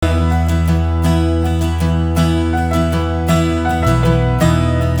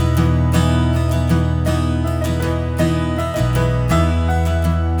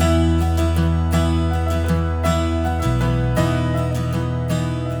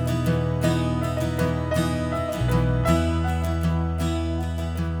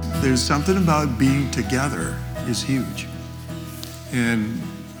there's something about being together is huge. And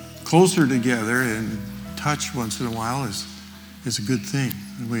closer together and touch once in a while is a good thing.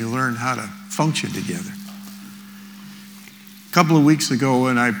 And we learn how to function together. A couple of weeks ago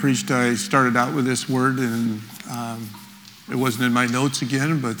when I preached, I started out with this word, and it wasn't in my notes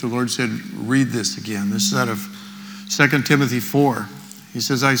again, but the Lord said, read this again. This is out of 2 Timothy 4. He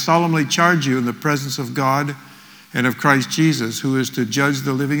says, I solemnly charge you in the presence of God and of Christ Jesus, who is to judge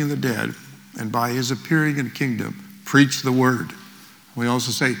the living and the dead, and by his appearing in the kingdom, preach the word. We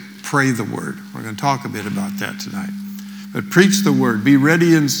also say, pray the word. We're going to talk a bit about that tonight. But preach the word. Be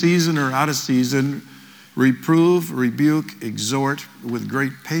ready in season or out of season. Reprove, rebuke, exhort with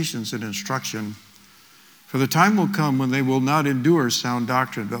great patience and instruction. For the time will come when they will not endure sound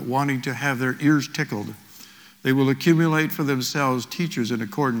doctrine, but wanting to have their ears tickled, they will accumulate for themselves teachers in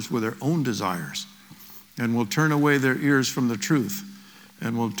accordance with their own desires, and will turn away their ears from the truth,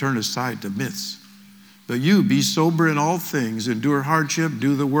 and will turn aside to myths. But you, be sober in all things, endure hardship,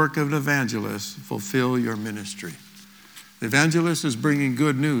 do the work of an evangelist, fulfill your ministry. The evangelist is bringing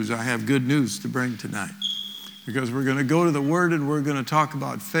good news. I have good news to bring tonight, because we're going to go to the Word and we're going to talk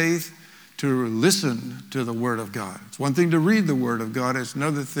about faith, to listen to the Word of God. It's one thing to read the Word of God. It's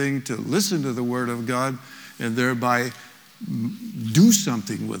another thing to listen to the Word of God and thereby do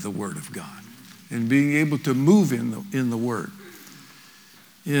something with the Word of God and being able to move in the Word.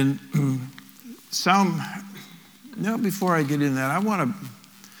 In before I get in that, I want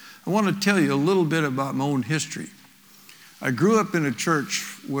to tell you a little bit about my own history. I grew up in a church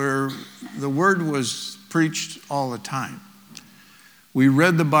where the Word was preached all the time. We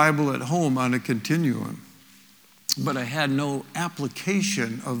read the Bible at home on a continuum, but I had no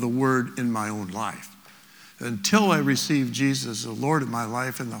application of the Word in my own life until I received Jesus as the Lord of my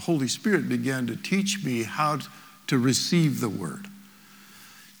life, and the Holy Spirit began to teach me how to receive the Word.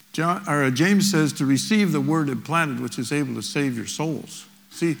 James says to receive the Word implanted, which is able to save your souls.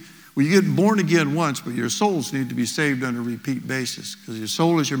 See, well, you get born again once, but your souls need to be saved on a repeat basis, because your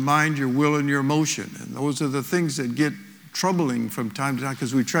soul is your mind, your will, and your emotion. And those are the things that get troubling from time to time,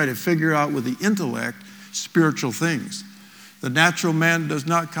 because we try to figure out with the intellect spiritual things. The natural man does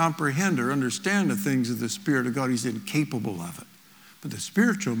not comprehend or understand the things of the Spirit of God. He's incapable of it. But the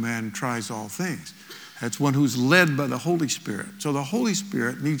spiritual man tries all things. That's one who's led by the Holy Spirit. So the Holy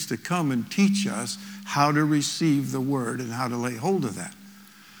Spirit needs to come and teach us how to receive the Word and how to lay hold of that.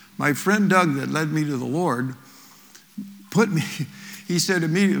 My friend Doug that led me to the Lord he said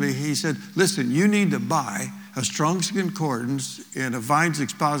immediately, listen, you need to buy a Strong's Concordance and a Vine's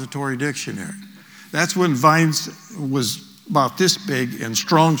Expository Dictionary. That's when Vine's was about this big and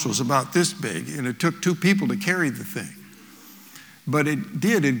Strong's was about this big, and it took two people to carry the thing. But it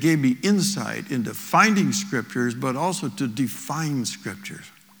gave me insight into finding scriptures, but also to define scriptures.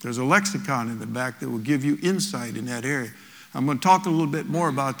 There's a lexicon in the back that will give you insight in that area. I'm going to talk a little bit more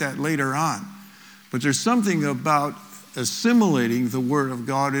about that later on. But there's something about assimilating the Word of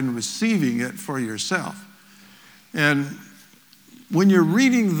God and receiving it for yourself. And when you're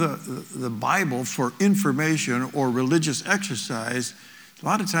reading the Bible for information or religious exercise, a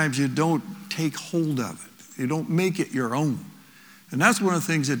lot of times you don't take hold of it. You don't make it your own. And that's one of the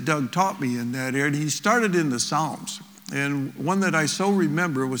things that Doug taught me in that area. And he started in the Psalms. And one that I so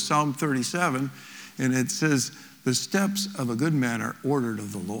remember was Psalm 37. And it says, the steps of a good man are ordered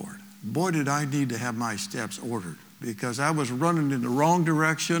of the Lord. Boy, did I need to have my steps ordered, because I was running in the wrong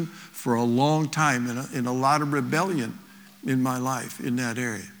direction for a long time in a lot of rebellion in my life in that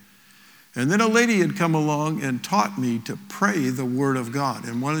area. And then a lady had come along and taught me to pray the Word of God.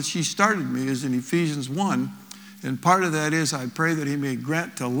 And one that she started me is in Ephesians 1. And part of that is, I pray that he may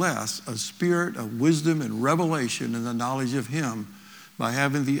grant to less a spirit of wisdom and revelation in the knowledge of him, by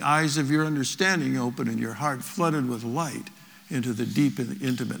having the eyes of your understanding open and your heart flooded with light into the deep and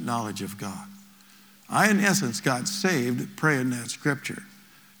intimate knowledge of God. I, in essence, got saved praying that scripture.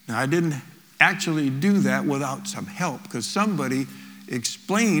 Now, I didn't actually do that without some help, because somebody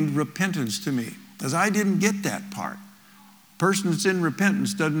explained repentance to me, because I didn't get that part. Person that's in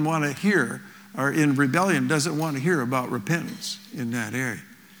repentance doesn't want to hear, or in rebellion doesn't want to hear about repentance in that area.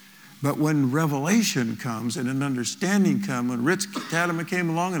 But when revelation comes and an understanding comes, when Rich Tadema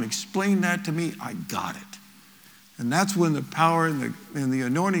came along and explained that to me, I got it. And that's when the power and the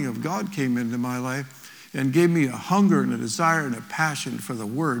anointing of God came into my life and gave me a hunger and a desire and a passion for the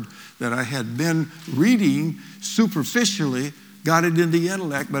Word that I had been reading superficially, got it in the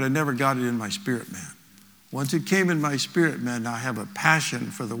intellect, but I never got it in my spirit, man. Once it came in my spirit, man, I have a passion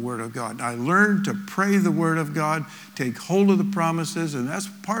for the Word of God. I learned to pray the Word of God, take hold of the promises, and that's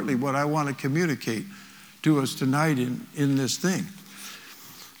partly what I want to communicate to us tonight in this thing.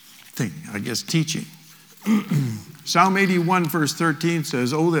 I guess teaching. Psalm 81 verse 13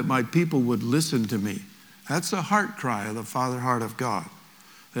 says, "Oh, that my people would listen to me." That's the heart cry of the Father heart of God.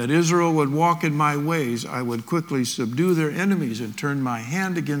 That Israel would walk in my ways, I would quickly subdue their enemies and turn my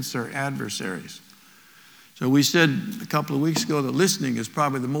hand against their adversaries. So we said a couple of weeks ago that listening is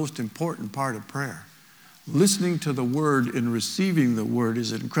probably the most important part of prayer. Listening to the word and receiving the word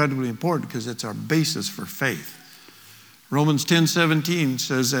is incredibly important because it's our basis for faith. Romans 10:17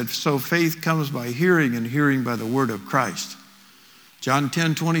 says that so faith comes by hearing and hearing by the word of Christ. John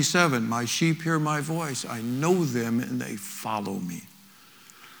 10:27, "My sheep hear my voice. I know them and they follow me."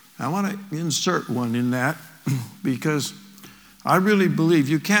 I want to insert one in that because I really believe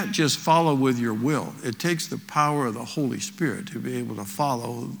you can't just follow with your will. It takes the power of the Holy Spirit to be able to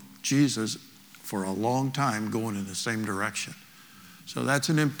follow Jesus for a long time going in the same direction. So that's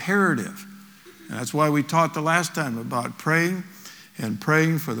an imperative. And that's why we taught the last time about praying and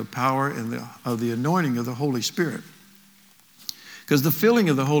praying for the power and of the anointing of the Holy Spirit. Because the filling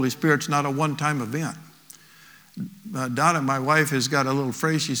of the Holy Spirit's not a one-time event. Donna, my wife, has got a little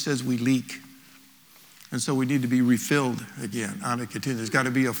phrase. She says we leak. And so we need to be refilled again on a continuous. There's got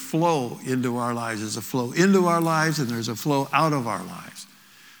to be a flow into our lives. There's a flow into our lives and there's a flow out of our lives.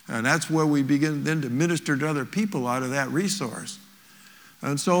 And that's where we begin then to minister to other people out of that resource.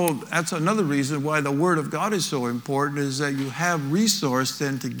 And so that's another reason why the Word of God is so important, is that you have resource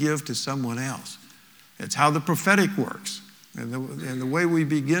then to give to someone else. It's how the prophetic works. And the way we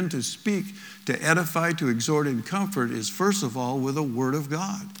begin to speak, to edify, to exhort, and comfort is first of all with the Word of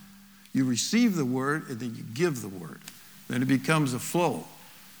God. You receive the Word and then you give the Word. Then it becomes a flow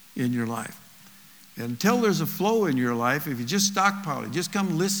in your life. Until there's a flow in your life, if you just stockpile it, just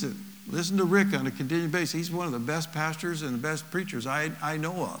come listen. Listen to Rick on a continued basis. He's one of the best pastors and the best preachers I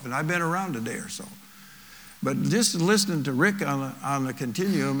know of, and I've been around a day or so. But just listening to Rick on the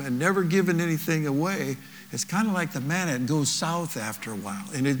continuum and never giving anything away, it's kind of like the manna. It goes south after a while,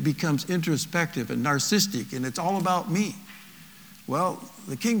 and it becomes introspective and narcissistic, and it's all about me. Well,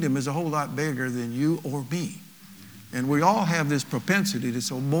 the kingdom is a whole lot bigger than you or me. And we all have this propensity to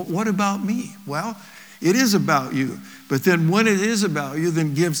say, well, what about me? Well, it is about you. But then when it is about you,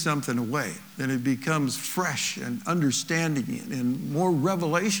 then give something away. Then it becomes fresh and understanding, and more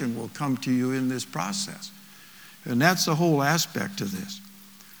revelation will come to you in this process. And that's the whole aspect of this.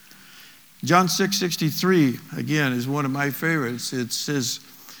 John 6:63, again, is one of my favorites. It says,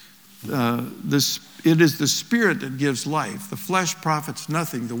 it is the Spirit that gives life. The flesh profits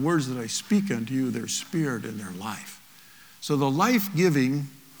nothing. The words that I speak unto you, they're spirit and they're life. So the life-giving,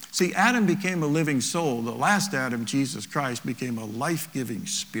 see, Adam became a living soul. The last Adam, Jesus Christ, became a life-giving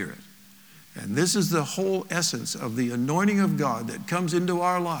spirit. And this is the whole essence of the anointing of God that comes into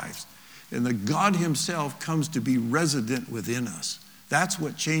our lives. And the God himself comes to be resident within us. That's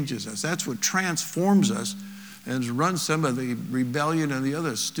what changes us. That's what transforms us and runs some of the rebellion and the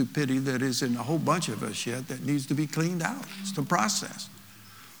other stupidity that is in a whole bunch of us yet that needs to be cleaned out. It's the process.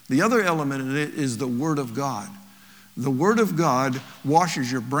 The other element in it is the Word of God. The Word of God washes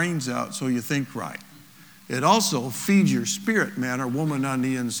your brains out so you think right. It also feeds your spirit, man or woman, on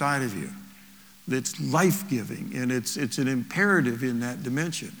the inside of you. It's life-giving, and it's an imperative in that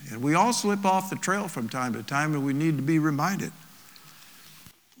dimension. And we all slip off the trail from time to time, and we need to be reminded.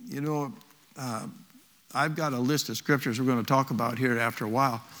 You know, I've got a list of scriptures we're going to talk about here after a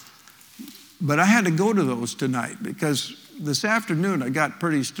while. But I had to go to those tonight because this afternoon I got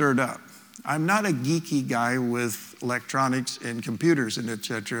pretty stirred up. I'm not a geeky guy with electronics and computers and et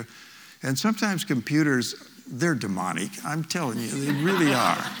cetera. And sometimes computers, they're demonic. I'm telling you, they really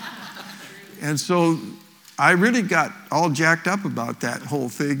are. And so I really got all jacked up about that whole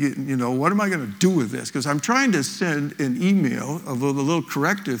thing. You know, what am I going to do with this? Because I'm trying to send an email of a little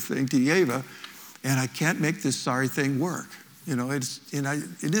corrective thing to Eva, and I can't make this sorry thing work. You know, it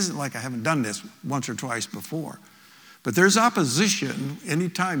isn't like I haven't done this once or twice before. But there's opposition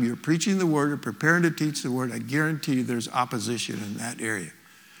anytime you're preaching the word or preparing to teach the word. I guarantee you there's opposition in that area.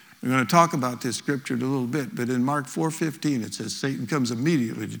 We're going to talk about this scripture in a little bit, but in Mark 4:15 it says, Satan comes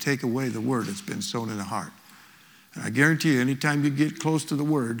immediately to take away the word that's been sown in the heart. And I guarantee you, anytime you get close to the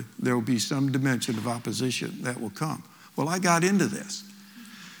word, there will be some dimension of opposition that will come. Well, I got into this.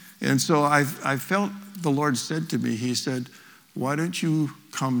 And so I felt the Lord said to me, he said, why don't you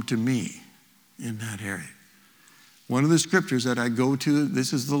come to me in that area? One of the scriptures that I go to,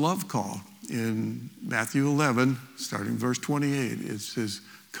 this is the love call in Matthew 11, starting verse 28. It says,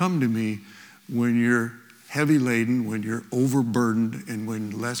 come to me when you're heavy laden, when you're overburdened, and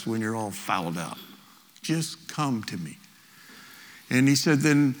when you're all fouled up. Just come to me. And he said,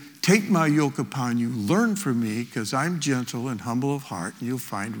 then Take my yoke upon you, learn from me, because I'm gentle and humble of heart, and you'll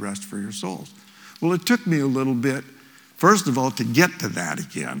find rest for your souls. Well, it took me a little bit, first of all, to get to that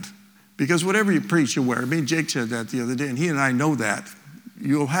again. Because whatever you preach, you wear. Jake said that the other day, and he and I know that.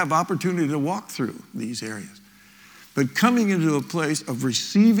 You'll have opportunity to walk through these areas. But coming into a place of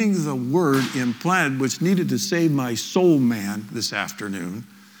receiving the word implanted, which needed to save my soul man this afternoon,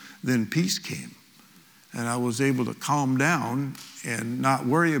 then peace came. And I was able to calm down and not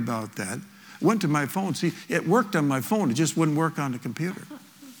worry about that. I went to my phone. See, it worked on my phone. It just wouldn't work on the computer.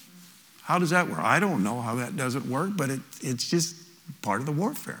 How does that work? I don't know how that doesn't work, but it's just part of the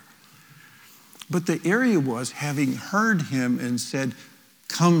warfare. But the area was having heard him and said,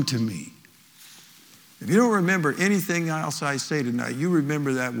 come to me. If you don't remember anything else I say tonight, you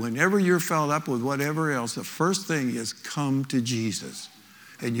remember that whenever you're filled up with whatever else, the first thing is come to Jesus.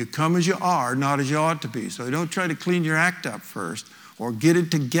 And you come as you are, not as you ought to be. So don't try to clean your act up first or get it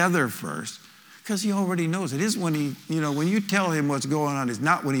together first, because he already knows. It is when when you tell him what's going on, it's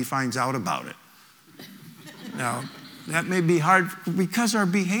not when he finds out about it. Now, that may be hard because our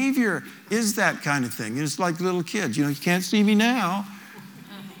behavior is that kind of thing. It's like little kids. You can't see me now.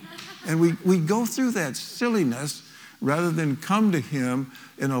 And we go through that silliness rather than come to him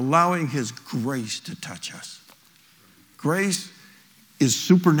and allowing his grace to touch us. Grace is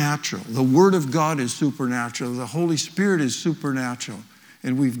supernatural. The Word of God is supernatural. The Holy Spirit is supernatural.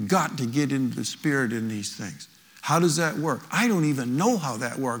 And we've got to get into the Spirit in these things. How does that work? I don't even know how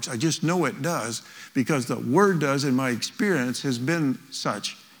that works. I just know it does because the Word does, and my experience has been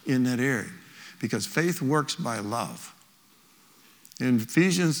such in that area. Because faith works by love. In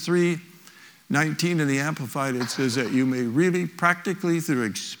Ephesians 3:19 in the Amplified, it says that you may really practically through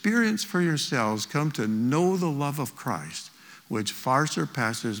experience for yourselves come to know the love of Christ, which far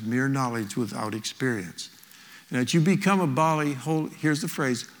surpasses mere knowledge without experience. And that you become a body, here's the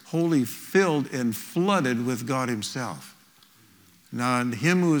phrase, wholly filled and flooded with God himself. Now, and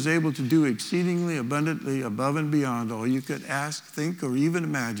him who is able to do exceedingly abundantly above and beyond all you could ask, think, or even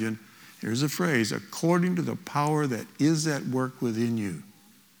imagine, here's a phrase, according to the power that is at work within you.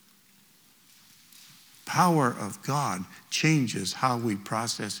 Power of God changes how we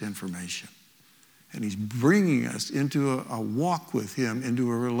process information. And he's bringing us into a walk with him,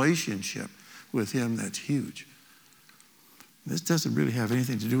 into a relationship with him that's huge. This doesn't really have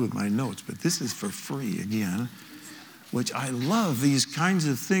anything to do with my notes, but this is for free again, which I love these kinds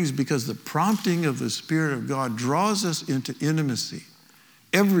of things because the prompting of the Spirit of God draws us into intimacy.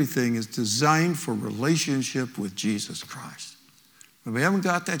 Everything is designed for relationship with Jesus Christ. If you haven't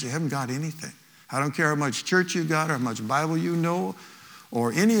got that, you haven't got anything. I don't care how much church you got or how much Bible you know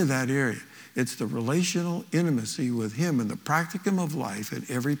or any of that area. It's the relational intimacy with him and the practicum of life in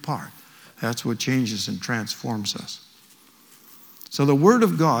every part. That's what changes and transforms us. So the Word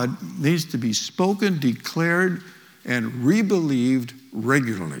of God needs to be spoken, declared, and rebelieved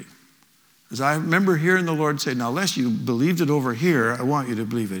regularly. As I remember hearing the Lord say, now, unless you believed it over here, I want you to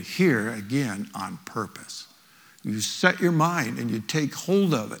believe it here again on purpose. You set your mind and you take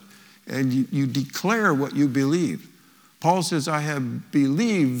hold of it and you declare what you believe. Paul says, I have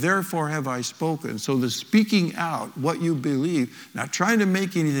believed, therefore have I spoken. So the speaking out what you believe, not trying to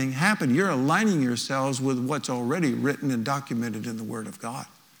make anything happen, you're aligning yourselves with what's already written and documented in the Word of God.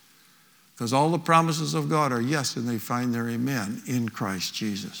 Because all the promises of God are yes, and they find their amen in Christ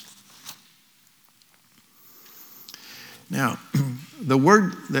Jesus. Now, the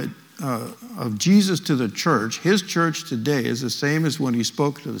word that of Jesus to the church, his church today is the same as when he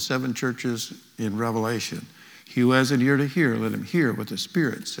spoke to the 7 churches in Revelation. He who has an ear to hear, let him hear what the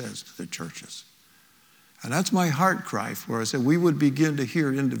Spirit says to the churches. And that's my heart cry for us, that we would begin to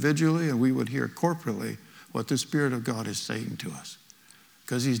hear individually and we would hear corporately what the Spirit of God is saying to us.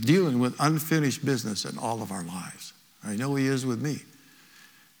 Because he's dealing with unfinished business in all of our lives. I know he is with me.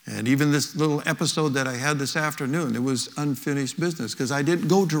 And even this little episode that I had this afternoon, it was unfinished business because I didn't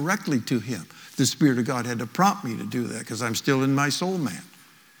go directly to him. The Spirit of God had to prompt me to do that because I'm still in my soul man.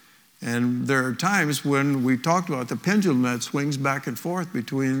 And there are times when we talked about the pendulum that swings back and forth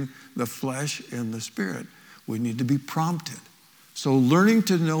between the flesh and the spirit. We need to be prompted. So learning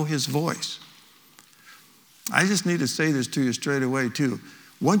to know his voice. I just need to say this to you straight away too.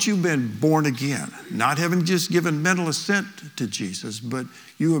 Once you've been born again, not having just given mental assent to Jesus, but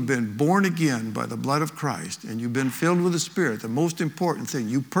you have been born again by the blood of Christ and you've been filled with the Spirit, the most important thing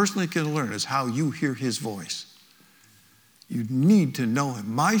you personally can learn is how you hear his voice. You need to know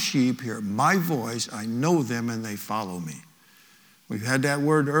him. My sheep hear my voice. I know them and they follow me. We've had that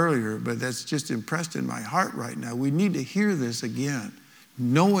word earlier, but that's just impressed in my heart right now. We need to hear this again.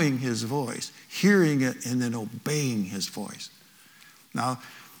 Knowing his voice, hearing it, and then obeying his voice. Now,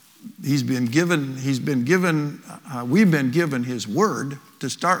 we've been given his word to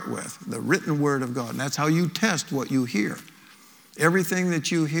start with, the written word of God. And that's how you test what you hear. Everything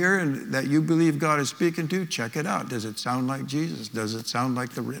that you hear and that you believe God is speaking to, check it out. Does it sound like Jesus? Does it sound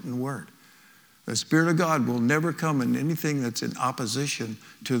like the written word? The Spirit of God will never come in anything that's in opposition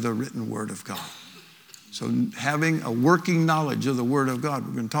to the written word of God. So having a working knowledge of the word of God,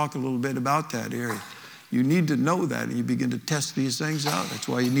 we're going to talk a little bit about that area. You need to know that, and you begin to test these things out. That's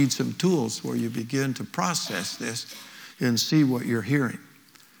why you need some tools where you begin to process this and see what you're hearing.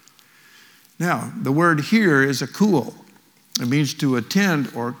 Now, the word hear is akouo. It means to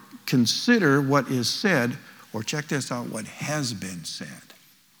attend or consider what is said, or check this out, what has been said.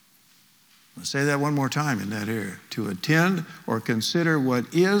 I'll say that one more time in that area. To attend or consider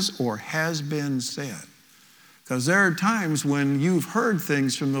what is or has been said. Because there are times when you've heard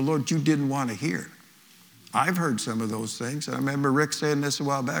things from the Lord you didn't want to hear. I've heard some of those things. I remember Rick saying this a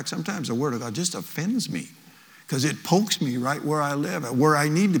while back. Sometimes the word of God just offends me because it pokes me right where I live, where I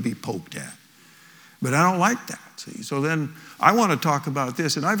need to be poked at. But I don't like that, see. So then I want to talk about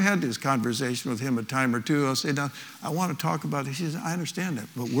this, and I've had this conversation with him a time or two. I'll say, now, I want to talk about this. He says, I understand that,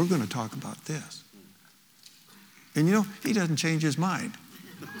 but we're going to talk about this. And you know, he doesn't change his mind.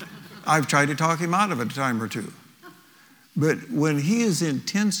 I've tried to talk him out of it a time or two. But when he is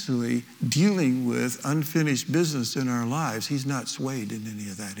intensely dealing with unfinished business in our lives, he's not swayed in any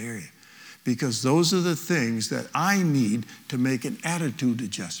of that area. Because those are the things that I need to make an attitude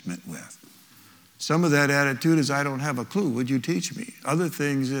adjustment with. Some of that attitude is, I don't have a clue. Would you teach me? Other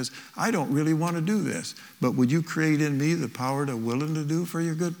things is, I don't really want to do this. But would you create in me the power to willing to do for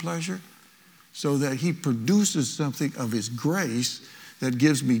your good pleasure? So that he produces something of his grace that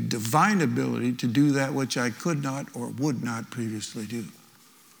gives me divine ability to do that which I could not or would not previously do.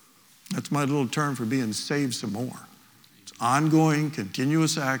 That's my little term for being saved some more. It's ongoing,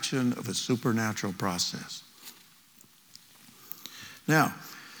 continuous action of a supernatural process. Now,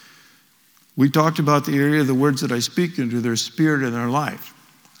 we talked about the area of the words that I speak into, their spirit in their life.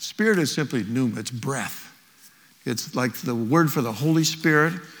 Spirit is simply pneuma, it's breath. It's like the word for the Holy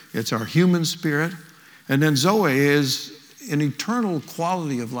Spirit. It's our human spirit. And then Zoe is an eternal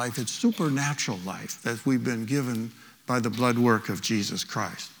quality of life. It's supernatural life that we've been given by the blood work of Jesus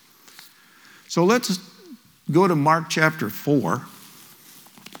Christ. So let's go to Mark chapter 4,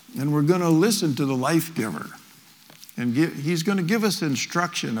 and we're going to listen to the life giver. And he's going to give us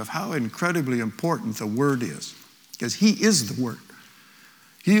instruction of how incredibly important the Word is. Because he is the Word.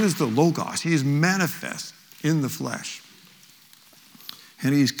 He is the Logos. He is manifest in the flesh.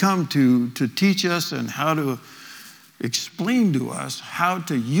 And he's come to teach us and how to explain to us how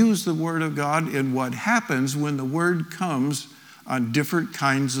to use the Word of God and what happens when the Word comes on different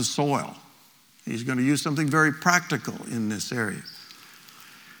kinds of soil. He's going to use something very practical in this area.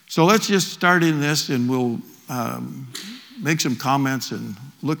 So let's just start in this, and we'll make some comments and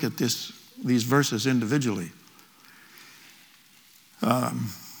look at these verses individually.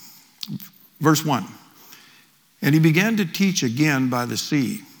 Verse 1. And he began to teach again by the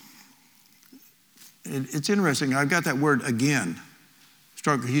sea. It's interesting. I've got that word again.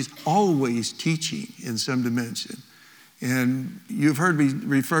 He's always teaching in some dimension. And you've heard me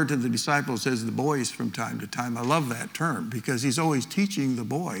refer to the disciples as the boys from time to time. I love that term because he's always teaching the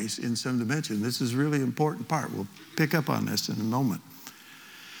boys in some dimension. This is a really important part. We'll pick up on this in a moment.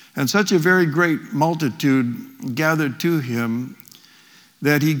 And such a very great multitude gathered to him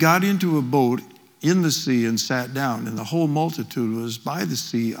that he got into a boat in the sea and sat down. And the whole multitude was by the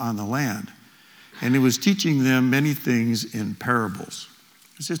sea on the land. And he was teaching them many things in parables.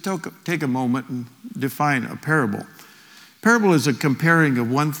 Let's just take a moment and define a parable. Parable is a comparing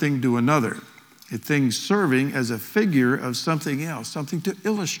of one thing to another, a thing serving as a figure of something else, something to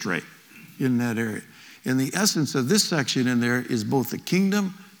illustrate in that area. And the essence of this section in there is both the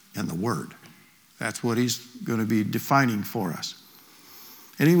kingdom and the word. That's what he's going to be defining for us.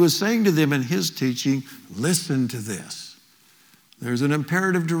 And he was saying to them in his teaching, listen to this. There's an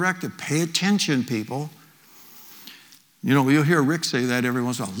imperative directive. Pay attention, people. You know, you'll hear Rick say that every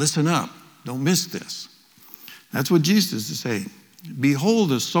once in a while. Listen up. Don't miss this. That's what Jesus is saying. Behold,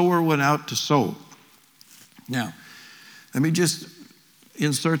 the sower went out to sow. Now, let me just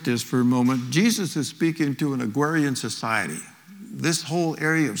insert this for a moment. Jesus is speaking to an agrarian society. This whole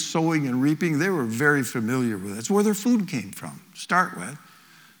area of sowing and reaping, they were very familiar with it. It's where their food came from, to start with.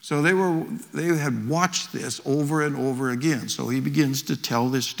 So they had watched this over and over again. So he begins to tell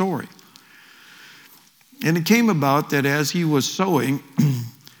this story. And it came about that as he was sowing,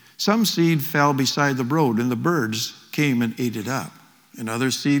 some seed fell beside the road, and the birds came and ate it up. And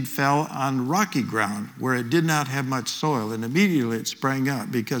other seed fell on rocky ground where it did not have much soil, and immediately it sprang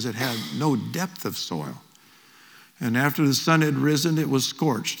up because it had no depth of soil. And after the sun had risen, it was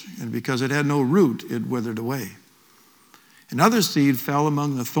scorched, and because it had no root, it withered away. And other seed fell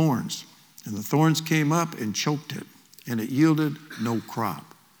among the thorns, and the thorns came up and choked it, and it yielded no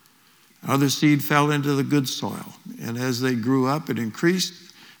crop. Other seed fell into the good soil, and as they grew up and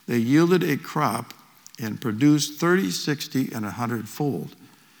increased, they yielded a crop and produced 30, 60, and 100-fold.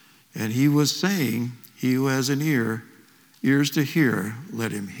 And he was saying, he who has an ears to hear,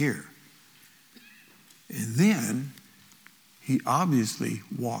 let him hear. And then he obviously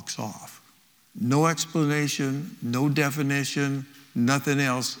walks off. No explanation, no definition, nothing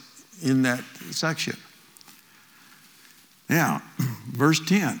else in that section. Now, verse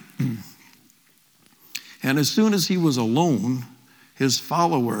 10. And as soon as he was alone, his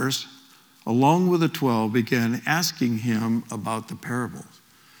followers, along with the 12, began asking him about the parables.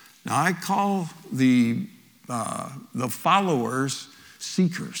 Now, I call the followers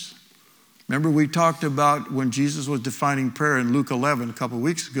seekers. Remember, we talked about when Jesus was defining prayer in Luke 11 a couple of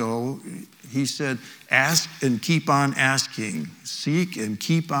weeks ago, he said, ask and keep on asking, seek and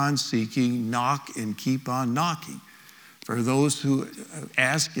keep on seeking, knock and keep on knocking. For those who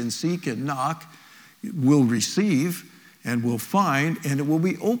ask and seek and knock will receive and will find, and it will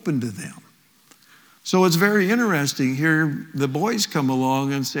be open to them. So it's very interesting here. The boys come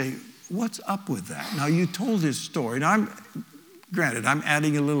along and say, what's up with that? Now, you told his story. Now, granted, I'm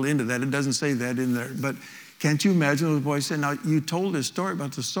adding a little into that. It doesn't say that in there. But can't you imagine those boys saying, now, you told his story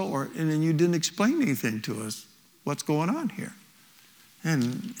about the sower, and then you didn't explain anything to us. What's going on here?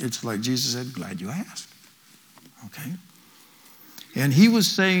 And it's like Jesus said, glad you asked. Okay? And he was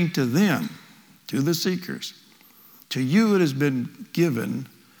saying to them, to the seekers, to you it has been given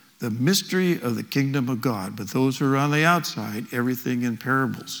the mystery of the kingdom of God, but those who are on the outside, everything in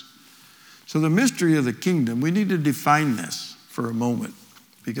parables. So the mystery of the kingdom, we need to define this for a moment,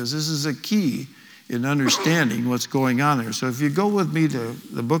 because this is a key in understanding what's going on there. So if you go with me to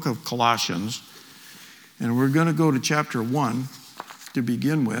the book of Colossians, and we're going to go to chapter 1 to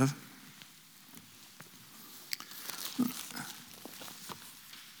begin with.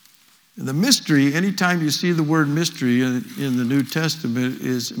 The mystery, anytime you see the word mystery in the New Testament,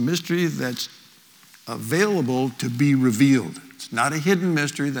 is a mystery that's available to be revealed. It's not a hidden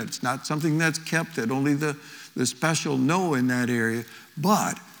mystery, that's not something that's kept that only the special know in that area,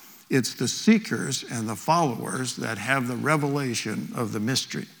 but it's the seekers and the followers that have the revelation of the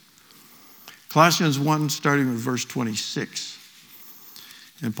mystery. Colossians 1, starting with verse 26.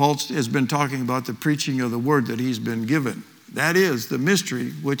 And Paul has been talking about the preaching of the word that he's been given. That is the mystery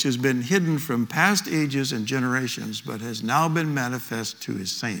which has been hidden from past ages and generations, but has now been manifest to his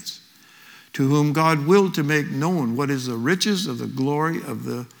saints, to whom God willed to make known what is the riches of the glory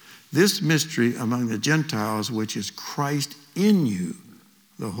of this mystery among the Gentiles, which is Christ in you,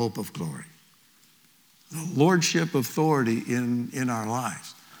 the hope of glory. The lordship authority in our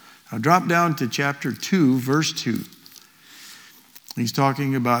lives. Now drop down to chapter 2, verse 2. He's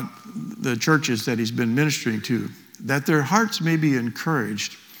talking about the churches that he's been ministering to. That their hearts may be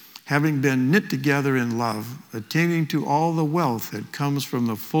encouraged, having been knit together in love, attaining to all the wealth that comes from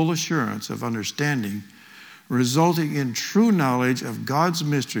the full assurance of understanding, resulting in true knowledge of God's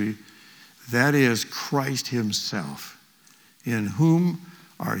mystery, that is Christ himself, in whom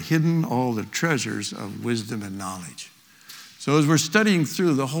are hidden all the treasures of wisdom and knowledge. So as we're studying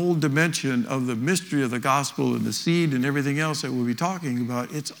through the whole dimension of the mystery of the gospel and the seed and everything else that we'll be talking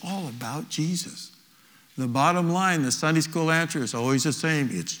about, it's all about Jesus. The bottom line, the Sunday school answer is always the same.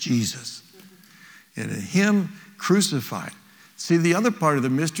 It's Jesus. And him crucified. See, the other part of the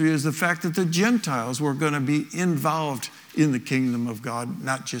mystery is the fact that the Gentiles were going to be involved in the kingdom of God,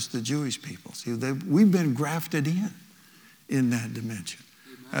 not just the Jewish people. See, we've been grafted in that dimension.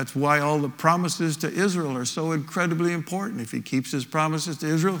 That's why all the promises to Israel are so incredibly important. If he keeps his promises to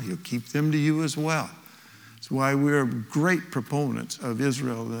Israel, he'll keep them to you as well. That's why we're great proponents of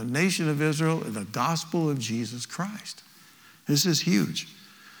Israel, the nation of Israel, and the gospel of Jesus Christ. This is huge.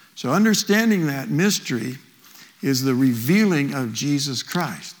 So understanding that mystery is the revealing of Jesus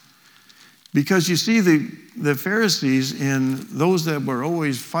Christ. Because you see, the Pharisees and those that were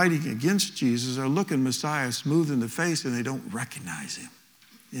always fighting against Jesus are looking Messiah smooth in the face, and they don't recognize him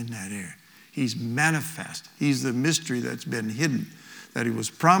in that area. He's manifest. He's the mystery that's been hidden, that he was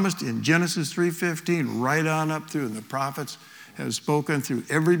promised in Genesis 3:15 right on up through. And the prophets have spoken through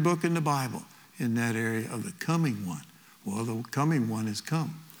every book in the Bible in that area of the coming one. Well, the coming one has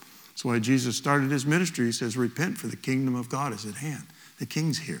come. That's why Jesus started his ministry. He says, repent, for the kingdom of God is at hand. The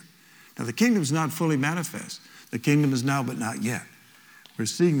king's here. Now, the kingdom's not fully manifest. The kingdom is now, but not yet. We're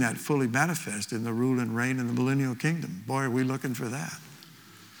seeing that fully manifest in the rule and reign in the millennial kingdom. Boy, are we looking for that.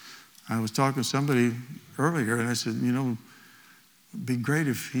 I was talking to somebody earlier, and I said, it'd be great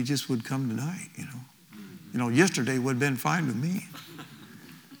if he just would come tonight, Yesterday would have been fine with me.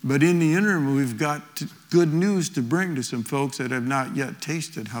 But in the interim, we've got good news to bring to some folks that have not yet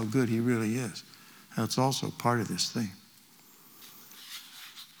tasted how good he really is. That's also part of this thing.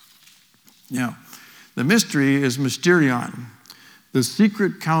 Now, the mystery is mysterion, the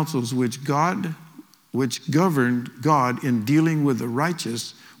secret counsels which governed God in dealing with the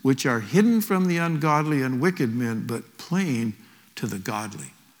righteous, which are hidden from the ungodly and wicked men, but plain to the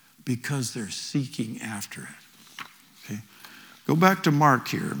godly, because they're seeking after it. Okay? Go back to Mark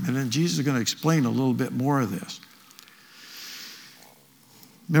here, and then Jesus is going to explain a little bit more of this.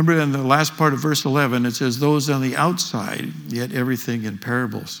 Remember in the last part of verse 11, it says, those on the outside, yet everything in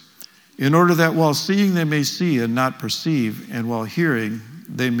parables, in order that while seeing they may see and not perceive, and while hearing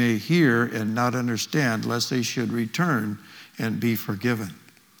they may hear and not understand, lest they should return and be forgiven.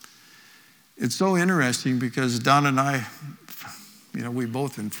 It's so interesting because Don and I, we've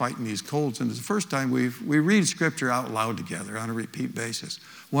both been fighting these colds, and it's the first time we read Scripture out loud together on a repeat basis.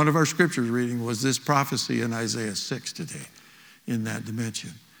 One of our Scripture reading was this prophecy in Isaiah 6 today in that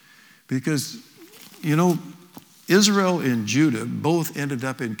dimension. Because, Israel and Judah both ended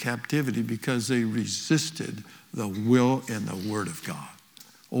up in captivity because they resisted the will and the word of God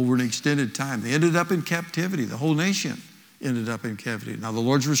over an extended time. They ended up in captivity. The whole nation ended up in captivity. Now the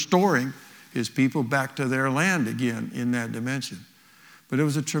Lord's restoring his people back to their land again in that dimension. But it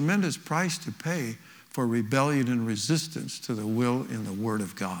was a tremendous price to pay for rebellion and resistance to the will and the word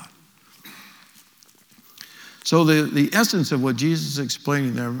of God. So the essence of what Jesus is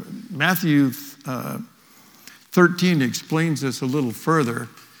explaining there, Matthew 13 explains this a little further.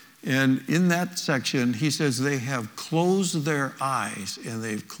 And in that section, he says they have closed their eyes and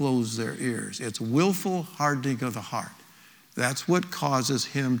they've closed their ears. It's willful hardening of the heart. That's what causes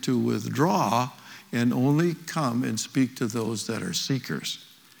him to withdraw and only come and speak to those that are seekers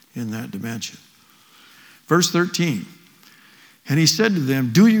in that dimension. Verse 13, and he said to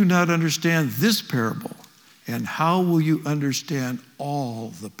them, do you not understand this parable? And how will you understand all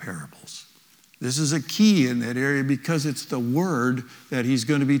the parables? This is a key in that area because it's the word that he's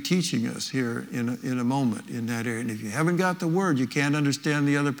going to be teaching us here in a moment in that area. And if you haven't got the word, you can't understand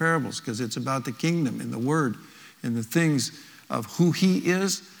the other parables because it's about the kingdom and the word and the things of who he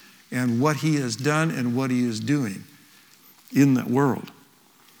is and what he has done and what he is doing in that world.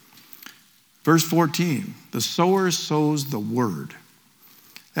 Verse 14, the sower sows the word.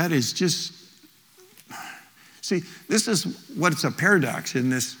 That is just, see, this is what's a paradox in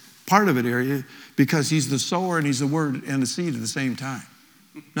this part of it area because he's the sower and he's the word and the seed at the same time.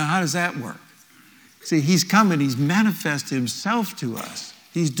 Now, how does that work? See, he's come and he's manifested himself to us.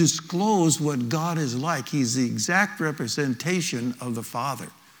 He's disclosed what God is like. He's the exact representation of the Father.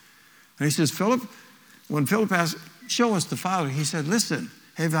 And he says, Philip, when Philip asked, show us the Father, he said, listen,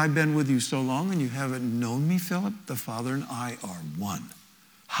 have I been with you so long and you haven't known me, Philip? The Father and I are one.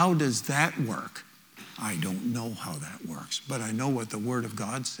 How does that work? I don't know how that works, but I know what the Word of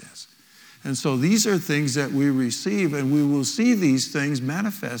God says. And so these are things that we receive, and we will see these things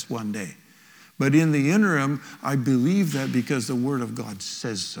manifest one day. But in the interim, I believe that because the Word of God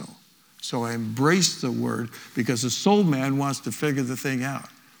says so. So I embrace the Word because the soul man wants to figure the thing out.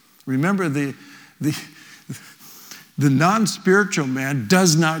 Remember, the non-spiritual man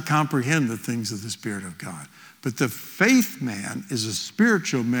does not comprehend the things of the Spirit of God. But the faith man is a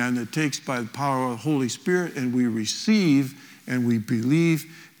spiritual man that takes by the power of the Holy Spirit, and we receive and we believe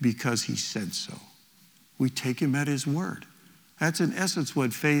because he said so. We take him at his word. That's in essence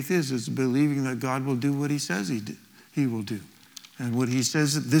what faith is believing that God will do what he says he will do. And when he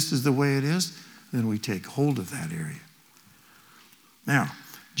says that this is the way it is, then we take hold of that area. Now,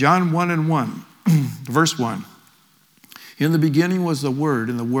 John 1:1, verse 1. In the beginning was the Word,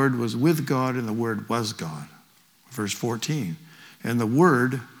 and the Word was with God, and the Word was God. Verse 14, and the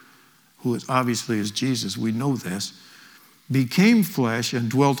Word, who obviously is Jesus, we know this, became flesh and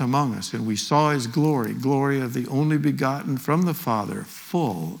dwelt among us, and we saw his glory, glory of the only begotten from the Father,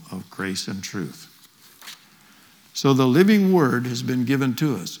 full of grace and truth. So the living Word has been given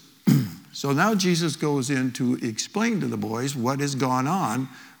to us. So now Jesus goes in to explain to the boys what has gone on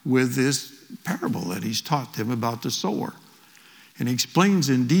with this parable that he's taught them about the sower. And he explains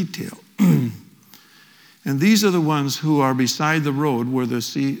in detail. And these are the ones who are beside the road where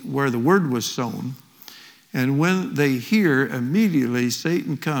the word was sown. And when they hear, immediately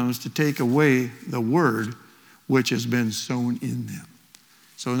Satan comes to take away the word which has been sown in them.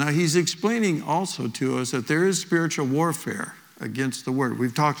 So now he's explaining also to us that there is spiritual warfare against the word.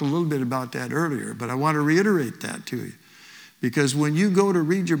 We've talked a little bit about that earlier, but I want to reiterate that to you. Because when you go to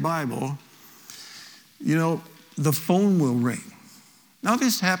read your Bible, the phone will ring. Now,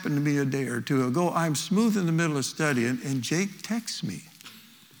 this happened to me a day or two ago. I'm smooth in the middle of studying, and Jake texts me.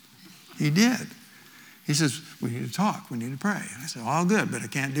 He did. He says, we need to talk. We need to pray. And I said, all good, but I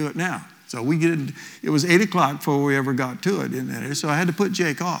can't do it now. So it was 8 o'clock before we ever got to it in that area. So I had to put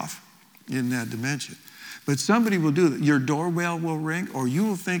Jake off in that dimension. But somebody will do that. Your doorbell will ring, or you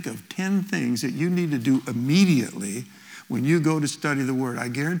will think of 10 things that you need to do immediately when you go to study the Word. I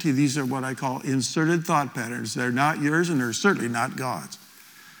guarantee these are what I call inserted thought patterns. They're not yours, and they're certainly not God's.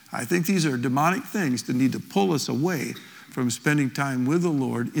 I think these are demonic things that need to pull us away from spending time with the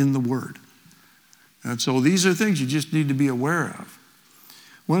Lord in the Word. And so these are things you just need to be aware of.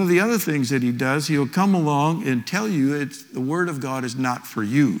 One of the other things that he does, he'll come along and tell you the Word of God is not for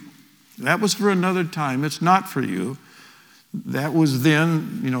you. That was for another time. It's not for you. That was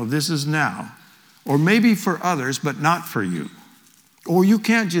then, this is now. Or maybe for others, but not for you. Or you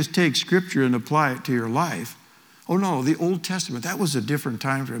can't just take Scripture and apply it to your life. Oh no, the Old Testament, that was a different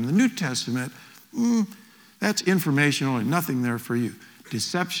time frame. The New Testament, that's information only, nothing there for you.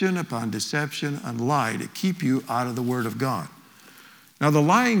 Deception upon deception and lie to keep you out of the Word of God. Now, the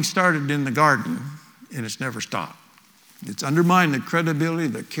lying started in the garden, and it's never stopped. It's undermined the credibility,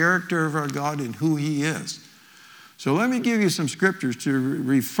 the character of our God and who He is. So let me give you some scriptures to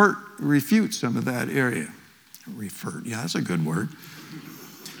refute some of that area. That's a good word.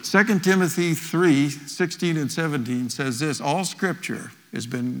 2 Timothy 3:16 and 17 says this, all Scripture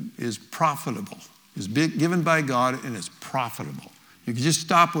is profitable, is given by God, and is profitable. You can just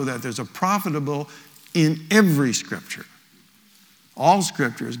stop with that. There's a profitable in every Scripture. All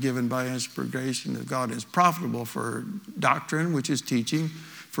Scripture is given by inspiration of God. Is profitable for doctrine, which is teaching,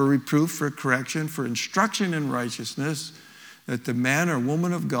 for reproof, for correction, for instruction in righteousness, that the man or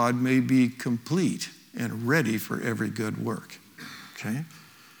woman of God may be complete and ready for every good work. Okay?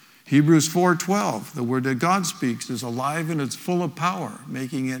 Hebrews 4:12, the word that God speaks is alive and it's full of power,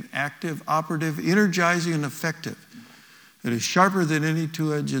 making it active, operative, energizing, and effective. It is sharper than any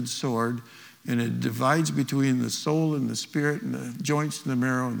two-edged sword, and it divides between the soul and the spirit and the joints and the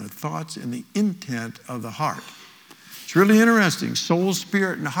marrow and the thoughts and the intent of the heart. It's really interesting. Soul,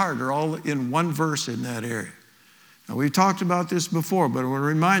 spirit, and heart are all in one verse in that area. Now, we've talked about this before, but I want to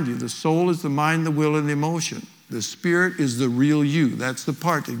remind you, the soul is the mind, the will, and the emotion. The spirit is the real you. That's the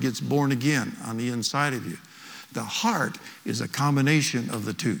part that gets born again on the inside of you. The heart is a combination of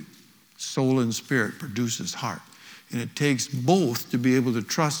the two. Soul and spirit produces heart. And it takes both to be able to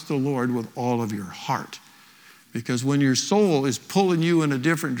trust the Lord with all of your heart. Because when your soul is pulling you in a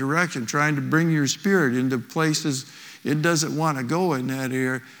different direction, trying to bring your spirit into places it doesn't want to go in that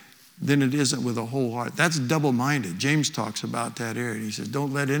area, then it isn't with a whole heart. That's double-minded. James talks about that area. He says,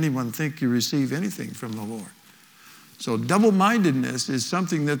 don't let anyone think you receive anything from the Lord. So double-mindedness is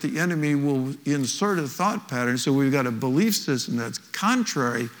something that the enemy will insert a thought pattern. So we've got a belief system that's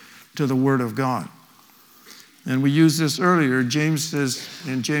contrary to the Word of God. And we used this earlier. James says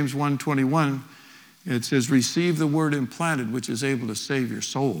in James 1:21, it says, receive the word implanted, which is able to save your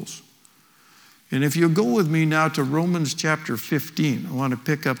souls. And if you go with me now to Romans chapter 15, I want to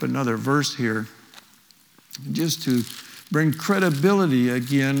pick up another verse here just to bring credibility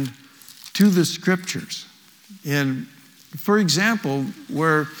again to the Scriptures. And for example,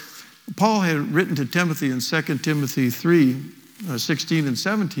 where Paul had written to Timothy in 2 Timothy 3:16 and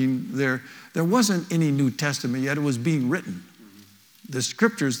 17, there wasn't any New Testament yet. It was being written. The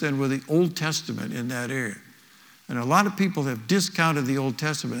Scriptures then were the Old Testament in that area. And a lot of people have discounted the Old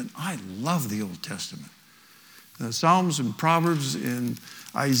Testament. I love the Old Testament. The Psalms and Proverbs and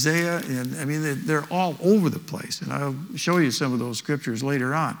Isaiah, and they're all over the place. And I'll show you some of those scriptures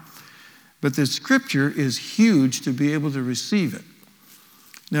later on. But the Scripture is huge to be able to receive it.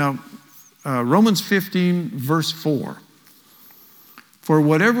 Now, Romans 15, verse 4. For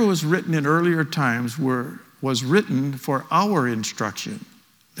whatever was written in earlier times was written for our instruction,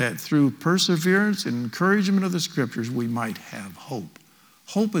 that through perseverance and encouragement of the Scriptures we might have hope.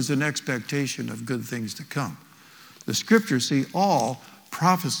 Hope is an expectation of good things to come. The Scriptures, all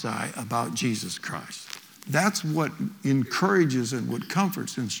prophesy about Jesus Christ. That's what encourages and what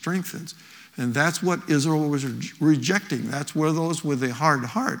comforts and strengthens. And that's what Israel was rejecting. That's where those with a hard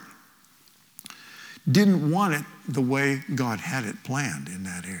heart didn't want it the way God had it planned in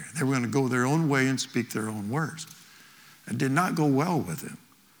that area. They were going to go their own way and speak their own words. It did not go well with them.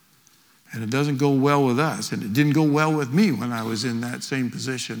 And it doesn't go well with us. And it didn't go well with me when I was in that same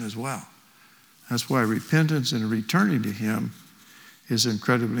position as well. That's why repentance and returning to Him is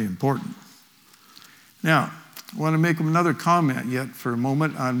incredibly important. Now, I want to make another comment yet for a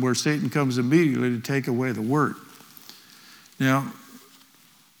moment on where Satan comes immediately to take away the word. Now,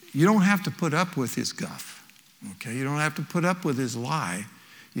 you don't have to put up with his guff, okay? You don't have to put up with his lie.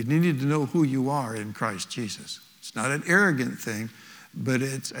 You need to know who you are in Christ Jesus. It's not an arrogant thing, but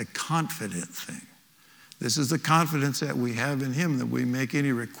it's a confident thing. This is the confidence that we have in him, that we make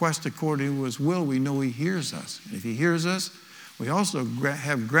any request according to his will. We know he hears us. And if he hears us, we also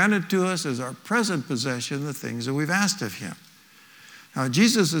have granted to us as our present possession the things that we've asked of him. Now,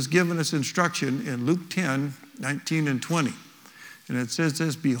 Jesus has given us instruction in Luke 10, 19 and 20. And it says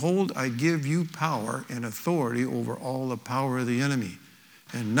this, "Behold, I give you power and authority over all the power of the enemy,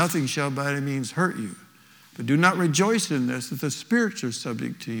 and nothing shall by any means hurt you. But do not rejoice in this, that the spirits are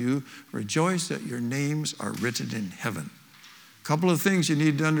subject to you. Rejoice that your names are written in heaven." A couple of things you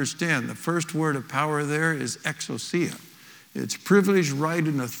need to understand. The first word of power there is exousia. It's privilege, right,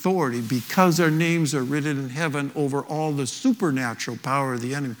 and authority because our names are written in heaven over all the supernatural power of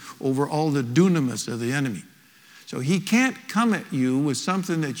the enemy, over all the dunamis of the enemy. So he can't come at you with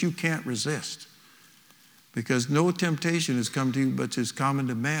something that you can't resist, because no temptation has come to you but is common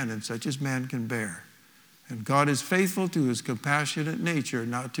to man, and such as man can bear. And God is faithful to his compassionate nature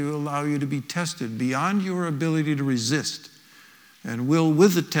not to allow you to be tested beyond your ability to resist, and will,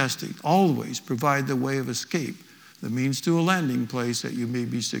 with the testing, always provide the way of escape, the means to a landing place that you may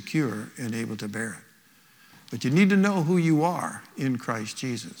be secure and able to bear it. But you need to know who you are in Christ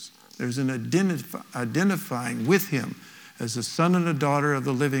Jesus. There's an identifying with him as the son and a daughter of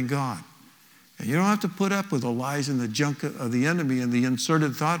the living God. And you don't have to put up with the lies and the junk of the enemy and the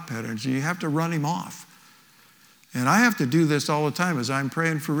inserted thought patterns. You have to run him off. And I have to do this all the time as I'm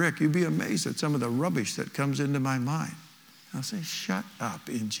praying for Rick. You'd be amazed at some of the rubbish that comes into my mind. I'll say, "Shut up,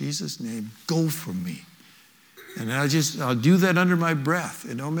 in Jesus' name, go from me." And I'll do that under my breath,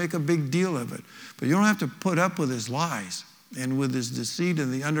 and don't make a big deal of it. But you don't have to put up with his lies and with his deceit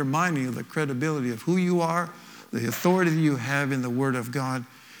and the undermining of the credibility of who you are, the authority that you have in the Word of God,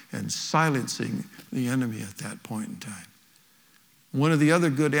 and silencing the enemy at that point in time. One of the other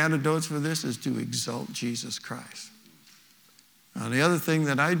good antidotes for this is to exalt Jesus Christ. Now, the other thing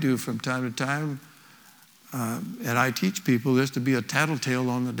that I do from time to time, and I teach people this, to be a tattletale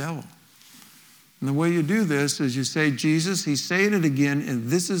on the devil. And the way you do this is you say, "Jesus, he's saying it again, and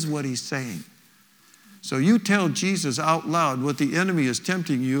this is what he's saying." So you tell Jesus out loud what the enemy is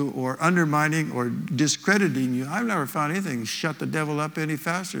tempting you or undermining or discrediting you. I've never found anything shut the devil up any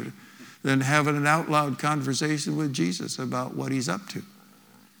faster than having an out loud conversation with Jesus about what he's up to.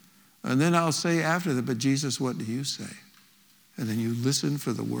 And then I'll say after that, "But Jesus, what do you say?" And then you listen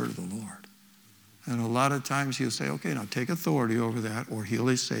for the word of the Lord. And a lot of times he'll say, "Okay, now take authority over that," or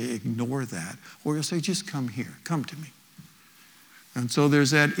he'll say, "Ignore that," or he'll say, "Just come here, come to me." And so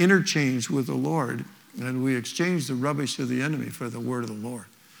there's that interchange with the Lord, and we exchange the rubbish of the enemy for the word of the Lord.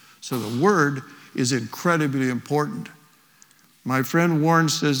 So the word is incredibly important. My friend Warren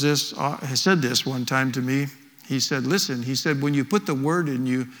said this one time to me. He said, "Listen," he said, "when you put the word in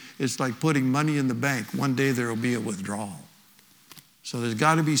you, it's like putting money in the bank. One day there will be a withdrawal. So there's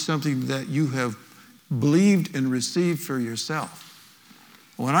got to be something that you have believed and received for yourself."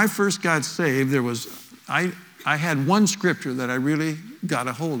 When I first got saved, I had one scripture that I really got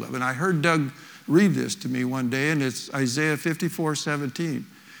a hold of. And I heard Doug read this to me one day, and it's Isaiah 54:17.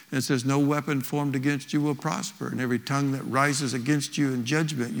 And it says, "No weapon formed against you will prosper, and every tongue that rises against you in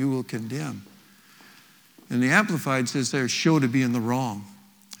judgment you will condemn." And the Amplified says there, "Show to be in the wrong.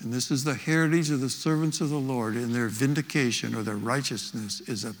 And this is the heritage of the servants of the Lord, and their vindication or their righteousness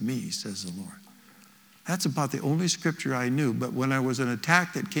is of me, says the Lord." That's about the only scripture I knew. But when there was an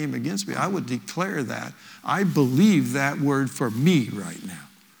attack that came against me, I would declare that. I believe that word for me right now.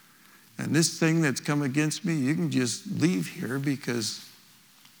 And this thing that's come against me, you can just leave here because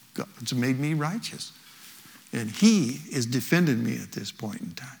God's made me righteous. And he is defending me at this point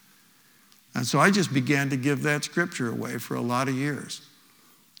in time. And so I just began to give that scripture away for a lot of years.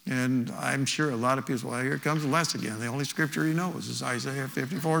 And I'm sure a lot of people say, "Well, here comes Les again. The only scripture he knows is Isaiah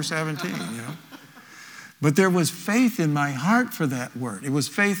 54:17, you know." But there was faith in my heart for that word. It was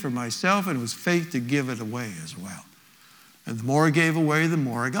faith for myself, and it was faith to give it away as well. And the more I gave away, the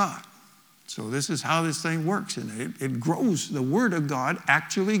more I got. So this is how this thing works. And it grows. The word of God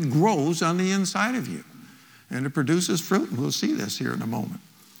actually grows on the inside of you. And it produces fruit. And we'll see this here in a moment.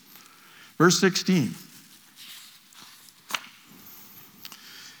 Verse 16.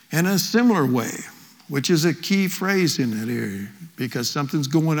 "In a similar way," which is a key phrase in that area, because something's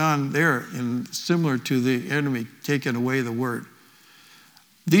going on there and similar to the enemy taking away the word.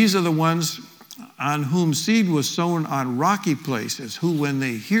 "These are the ones on whom seed was sown on rocky places, who when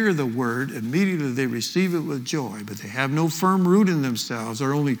they hear the word, immediately they receive it with joy, but they have no firm root in themselves,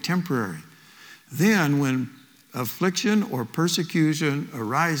 are only temporary. Then when affliction or persecution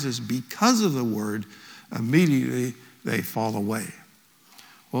arises because of the word, immediately they fall away.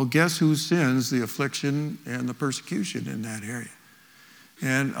 Well, guess who sends the affliction and the persecution in that area?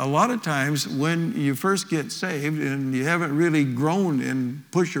 And a lot of times when you first get saved and you haven't really grown and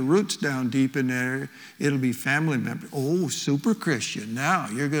pushed your roots down deep in there, it'll be family members. Oh, super Christian. Now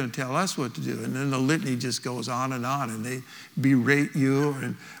you're going to tell us what to do. And then the litany just goes on, and they berate you,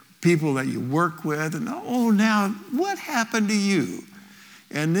 and people that you work with. And oh, now what happened to you?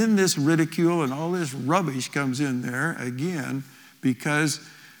 And then this ridicule and all this rubbish comes in there again because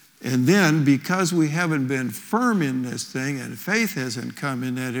we haven't been firm in this thing and faith hasn't come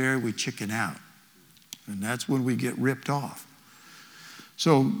in that area, we chicken out. And that's when we get ripped off.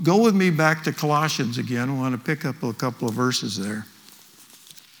 So go with me back to Colossians again. I want to pick up a couple of verses there.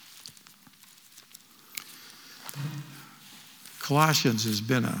 Colossians has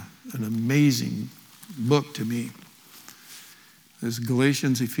been an amazing book to me. There's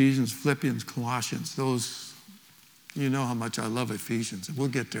Galatians, Ephesians, Philippians, Colossians. Those, you know how much I love Ephesians. We'll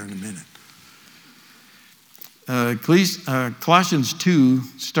get there in a minute. Colossians 2,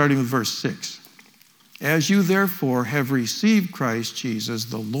 starting with verse 6. As you therefore have received Christ Jesus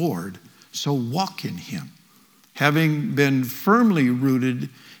the Lord, so walk in him, having been firmly rooted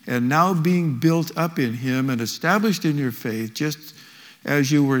and now being built up in him and established in your faith, just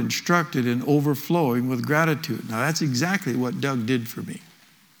as you were instructed, and overflowing with gratitude. Now that's exactly what Doug did for me.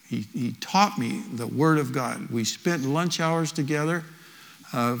 He taught me the Word of God. We spent lunch hours together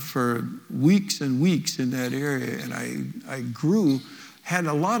for weeks and weeks in that area, and I grew, had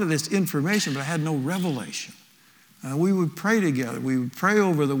a lot of this information, but I had no revelation. We would pray together. We would pray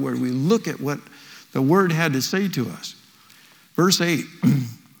over the Word. We look at what the Word had to say to us. Verse 8,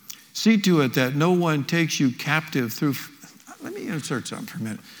 see to it that no one takes you captive through... Let me insert something for a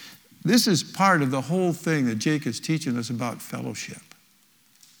minute. This is part of the whole thing that Jake is teaching us about fellowship.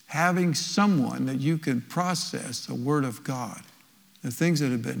 Having someone that you can process the Word of God, the things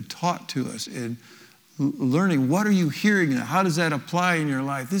that have been taught to us, and learning what are you hearing and how does that apply in your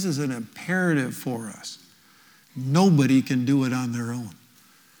life. This is an imperative for us. Nobody can do it on their own.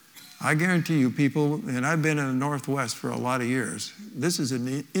 I guarantee you people, and I've been in the Northwest for a lot of years, this is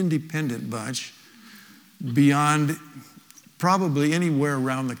an independent bunch beyond probably anywhere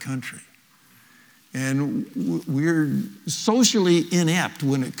around the country. And we're socially inept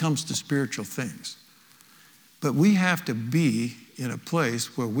when it comes to spiritual things. But we have to be in a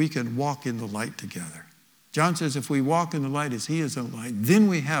place where we can walk in the light together. John says if we walk in the light as he is in the light, then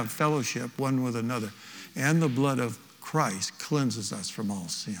we have fellowship one with another. And the blood of Christ cleanses us from all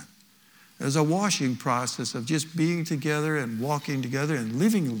sin. There's a washing process of just being together and walking together and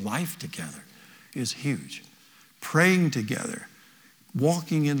living life together is huge. Praying together.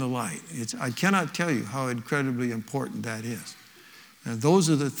 Walking in the light. I cannot tell you how incredibly important that is. And those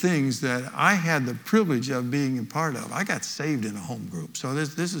are the things that I had the privilege of being a part of. I got saved in a home group, so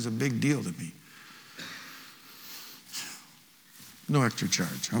this is a big deal to me. No extra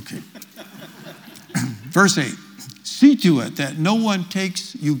charge, okay. Verse 8, see to it that no one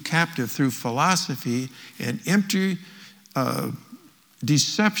takes you captive through philosophy and empty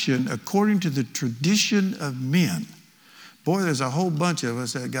deception according to the tradition of men. Boy, there's a whole bunch of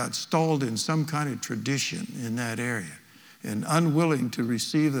us that got stalled in some kind of tradition in that area and unwilling to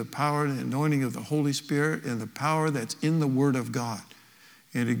receive the power and the anointing of the Holy Spirit and the power that's in the Word of God.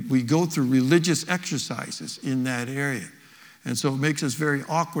 And we go through religious exercises in that area. And so it makes us very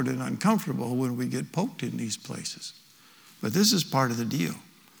awkward and uncomfortable when we get poked in these places. But this is part of the deal.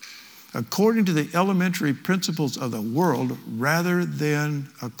 According to the elementary principles of the world rather than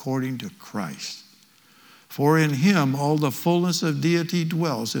according to Christ. For in him all the fullness of deity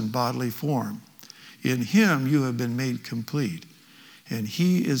dwells in bodily form. In him you have been made complete, and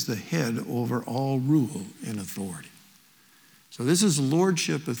he is the head over all rule and authority. So this is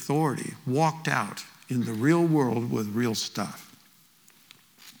lordship authority walked out in the real world with real stuff.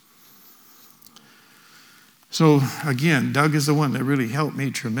 So again, Doug is the one that really helped me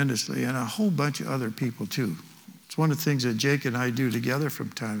tremendously, and a whole bunch of other people too. It's one of the things that Jake and I do together from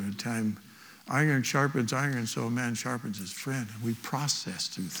time to time. Iron sharpens iron, so a man sharpens his friend. And we process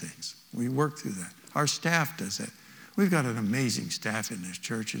through things. We work through that. Our staff does that. We've got an amazing staff in this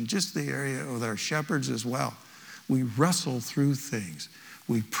church, and just the area with our shepherds as well. We wrestle through things.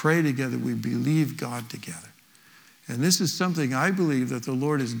 We pray together. We believe God together. And this is something I believe that the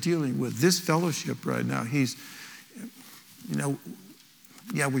Lord is dealing with. This fellowship right now, we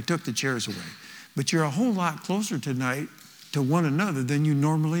took the chairs away. But you're a whole lot closer tonight to one another than you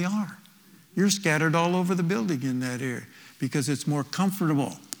normally are. You're scattered all over the building in that area because it's more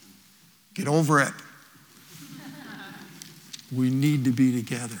comfortable. Get over it. We need to be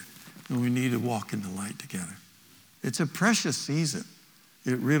together, and we need to walk in the light together. It's a precious season.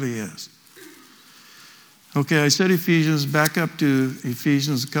 It really is. Okay, I said Ephesians. Back up to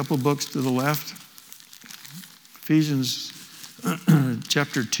Ephesians, a couple books to the left. Ephesians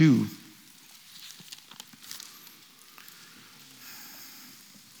chapter 2.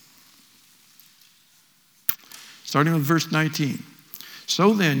 Starting with verse 19.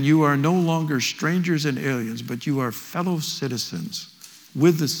 So then, you are no longer strangers and aliens, but you are fellow citizens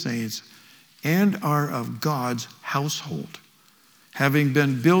with the saints and are of God's household, having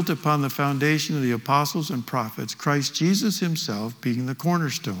been built upon the foundation of the apostles and prophets, Christ Jesus himself being the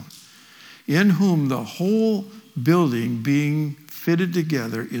cornerstone, in whom the whole building being fitted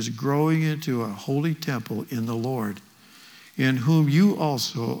together is growing into a holy temple in the Lord, in whom you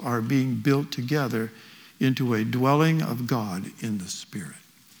also are being built together into a dwelling of God in the Spirit.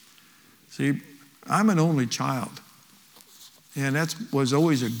 See, I'm an only child, and that was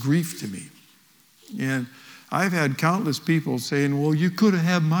always a grief to me. And I've had countless people saying, well, you could have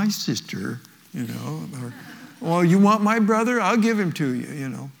had my sister, or, well, you want my brother? I'll give him to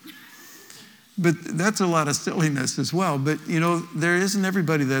you, But that's a lot of silliness as well. But, there isn't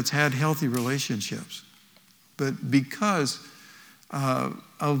everybody that's had healthy relationships. But because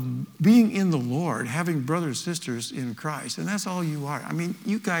of being in the Lord, having brothers and sisters in Christ, and that's all you are. I mean,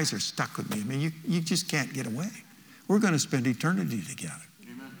 you guys are stuck with me. I mean, you just can't get away. We're going to spend eternity together.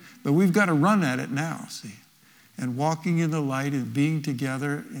 Amen. But we've got to run at it now, see. And walking in the light and being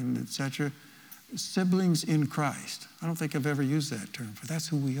together and etc. Siblings in Christ. I don't think I've ever used that term, but that's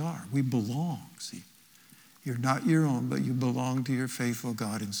who we are. We belong, see. You're not your own, but you belong to your faithful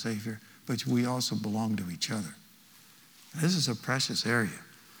God and Savior. But we also belong to each other. This is a precious area.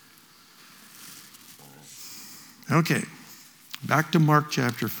 Okay, back to Mark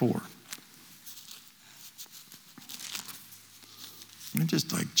chapter 4. I'm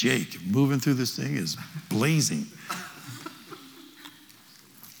just like Jake, moving through this thing is blazing.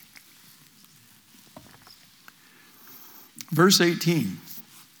 Verse 18.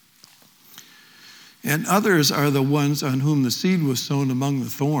 And others are the ones on whom the seed was sown among the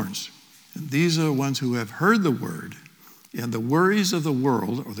thorns. And these are the ones who have heard the word, and the worries of the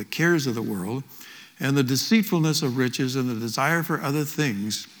world, or the cares of the world, and the deceitfulness of riches and the desire for other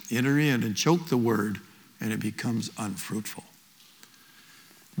things enter in and choke the word, and it becomes unfruitful.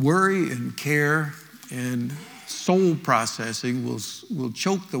 Worry and care and soul processing will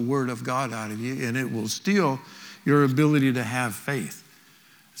choke the word of God out of you, and it will steal your ability to have faith.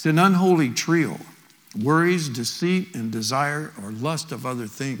 It's an unholy trio. Worries, deceit, and desire or lust of other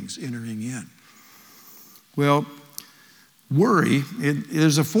things entering in. Well, worry,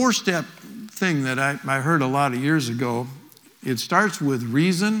 there's a 4-step thing that I heard a lot of years ago. It starts with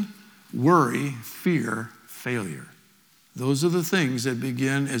reason, worry, fear, failure. Those are the things that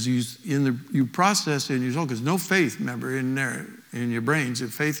begin as you process in your soul, because no faith, remember, in there in your brains.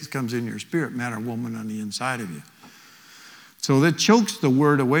 If faith comes in your spirit, man or woman on the inside of you. So that chokes the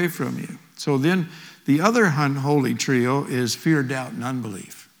word away from you. So then the other unholy trio is fear, doubt, and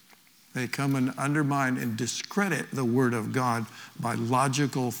unbelief. They come and undermine and discredit the word of God by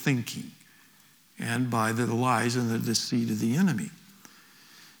logical thinking and by the lies and the deceit of the enemy.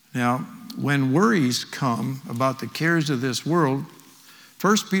 Now, when worries come about the cares of this world,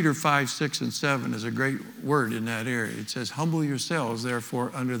 1 Peter 5, 6, and 7 is a great word in that area. It says, humble yourselves,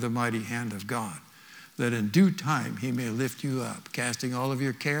 therefore, under the mighty hand of God, that in due time he may lift you up, casting all of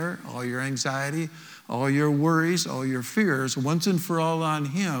your care, all your anxiety, all your worries, all your fears, once and for all on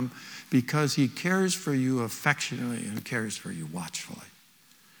him, because he cares for you affectionately and cares for you watchfully.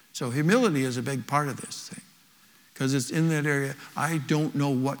 So humility is a big part of this thing, because it's in that area, I don't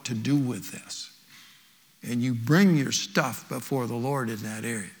know what to do with this. And you bring your stuff before the Lord in that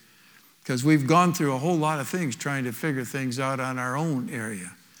area. Because we've gone through a whole lot of things trying to figure things out on our own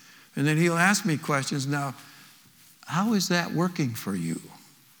area. And then he'll ask me questions. Now, how is that working for you?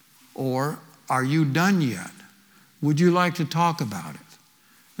 Or are you done yet? Would you like to talk about it?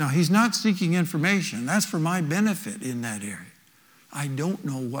 Now, he's not seeking information. That's for my benefit in that area. I don't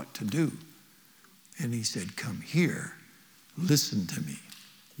know what to do. And he said, come here, listen to me.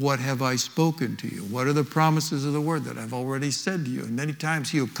 What have I spoken to you? What are the promises of the word that I've already said to you? And many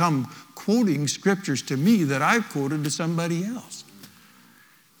times he'll come quoting scriptures to me that I've quoted to somebody else.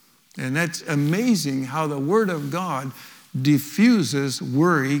 And that's amazing how the word of God diffuses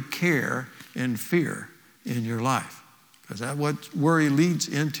worry, care, and fear in your life. Because that's what worry leads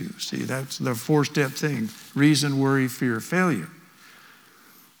into. See, that's the 4-step thing. Reason, worry, fear, failure.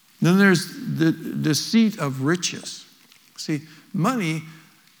 Then there's the deceit of riches. See, money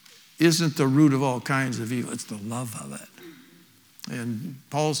isn't the root of all kinds of evil. It's the love of it. And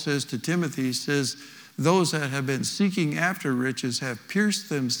Paul says to Timothy, he says, those that have been seeking after riches have pierced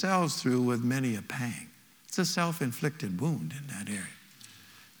themselves through with many a pang. It's a self-inflicted wound in that area.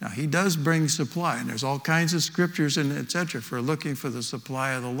 Now, he does bring supply, and there's all kinds of scriptures and et cetera for looking for the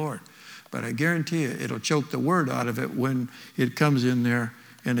supply of the Lord. But I guarantee you, it'll choke the word out of it when it comes in there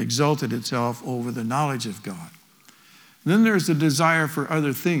and exalted itself over the knowledge of God. And then there's the desire for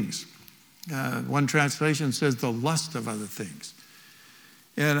other things. One translation says the lust of other things.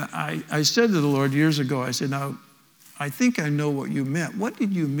 And I said to the Lord years ago, I said, now, I think I know what you meant. What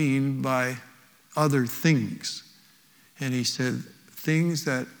did you mean by other things? And he said, things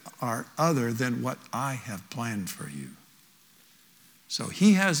that are other than what I have planned for you. So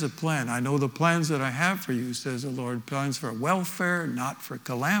he has a plan. I know the plans that I have for you, says the Lord, plans for welfare, not for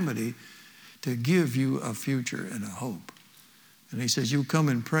calamity, to give you a future and a hope. And he says, you come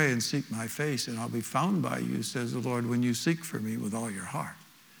and pray and seek my face, and I'll be found by you, says the Lord, when you seek for me with all your heart.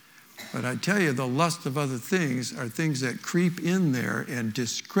 But I tell you, the lust of other things are things that creep in there and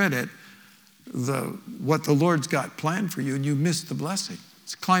discredit what the Lord's got planned for you, and you miss the blessing.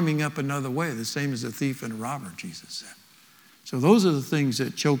 It's climbing up another way, the same as a thief and a robber, Jesus said. So those are the things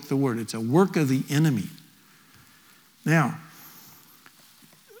that choke the word. It's a work of the enemy. Now,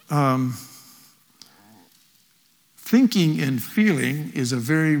 thinking and feeling is a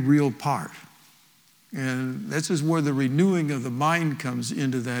very real part. And this is where the renewing of the mind comes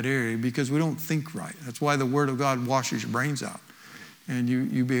into that area, because we don't think right. That's why the Word of God washes your brains out. And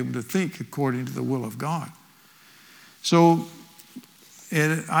you be able to think according to the will of God. So,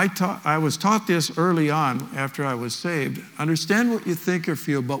 and I was taught this early on after I was saved. Understand what you think or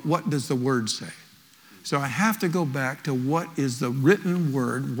feel, but what does the Word say? So I have to go back to what is the written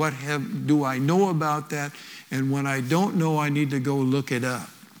Word, what do I know about that, and when I don't know, I need to go look it up.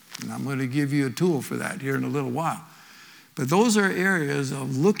 And I'm going to give you a tool for that here in a little while. But those are areas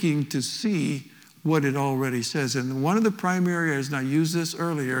of looking to see what it already says. And one of the primary areas, and I used this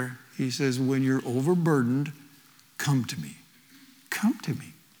earlier, he says, when you're overburdened, come to me. Come to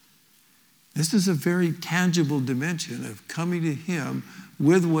me. This is a very tangible dimension of coming to him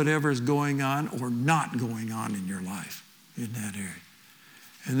with whatever's going on or not going on in your life in that area.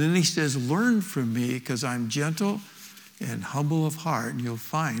 And then he says, learn from me, because I'm gentle and humble of heart, and you'll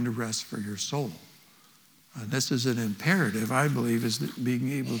find rest for your soul. And this is an imperative, I believe, is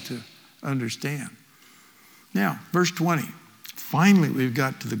being able to understand. Now, verse 20. Finally, we've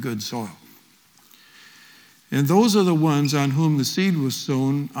got to the good soil. And those are the ones on whom the seed was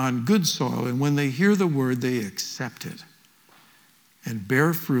sown on good soil, and when they hear the word, they accept it and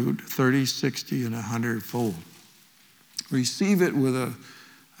bear fruit 30, 60, and 100-fold. Receive it with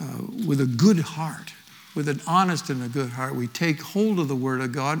a good heart, with an honest and a good heart. We take hold of the word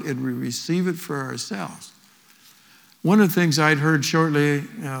of God and we receive it for ourselves. One of the things I'd heard shortly,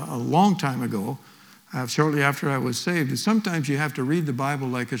 a long time ago, shortly after I was saved, is sometimes you have to read the Bible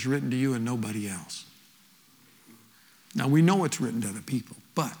like it's written to you and nobody else. Now, we know it's written to other people,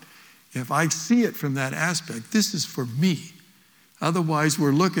 but if I see it from that aspect, this is for me. Otherwise,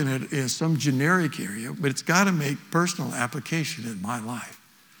 we're looking at it as some generic area, but it's got to make personal application in my life.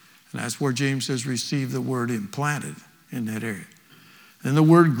 And that's where James says, receive the word implanted in that area. And the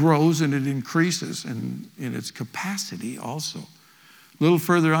word grows and it increases in its capacity also. A little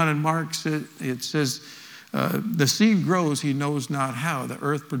further on in Mark, it says, the seed grows, he knows not how. The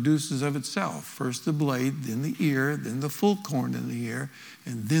earth produces of itself. First the blade, then the ear, then the full corn in the ear,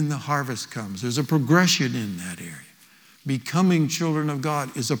 and then the harvest comes. There's a progression in that area. Becoming children of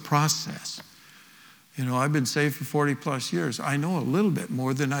God is a process. You know, I've been saved for 40 plus years. I know a little bit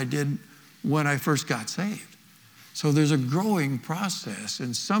more than I did when I first got saved. So there's a growing process,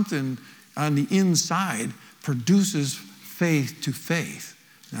 and something on the inside produces faith to faith,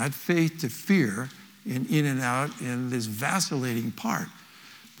 not faith to fear, and in and out in this vacillating part.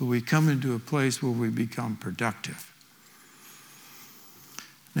 But we come into a place where we become productive.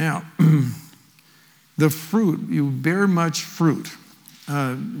 Now, the fruit, you bear much fruit.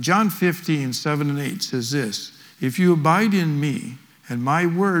 John 15, 7 and 8 says this, if you abide in me and my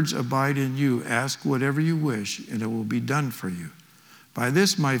words abide in you, ask whatever you wish and it will be done for you. By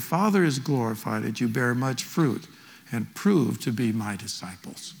this my Father is glorified, that you bear much fruit and prove to be my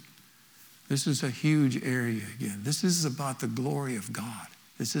disciples. This is a huge area again. This is about the glory of God.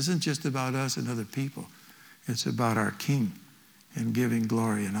 This isn't just about us and other people. It's about our King and giving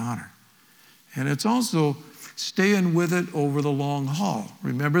glory and honor. And it's also staying with it over the long haul.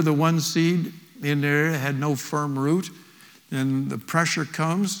 Remember the one seed in there had no firm root, and the pressure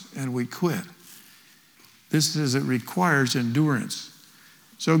comes and we quit. This is, it requires endurance.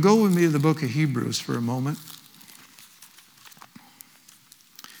 So go with me to the book of Hebrews for a moment.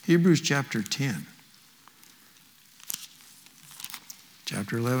 Hebrews chapter 10.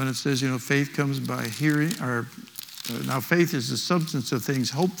 Chapter 11, it says, faith comes by hearing, now faith is the substance of things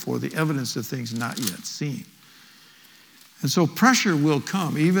hoped for, the evidence of things not yet seen. And so pressure will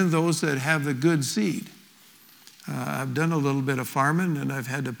come, even those that have the good seed. I've done a little bit of farming, and I've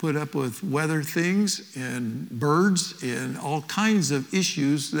had to put up with weather things and birds and all kinds of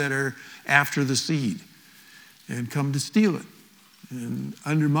issues that are after the seed and come to steal it and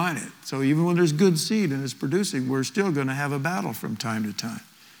undermine it. So even when there's good seed and it's producing, we're still going to have a battle from time to time.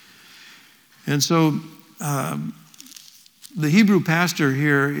 And so the Hebrew pastor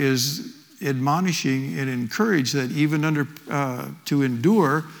here is admonishing and encouraged that even to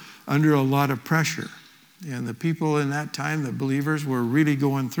endure under a lot of pressure. And the people in that time, the believers, were really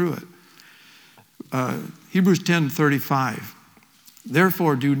going through it. Hebrews 10:35.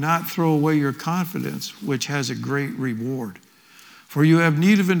 Therefore, do not throw away your confidence, which has a great reward. For you have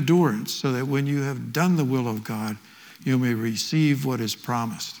need of endurance, so that when you have done the will of God, you may receive what is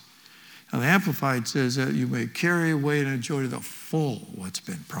promised. Now, the Amplified says that you may carry away and enjoy to the full what's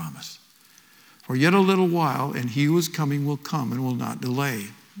been promised. For yet a little while, and he who is coming will come and will not delay.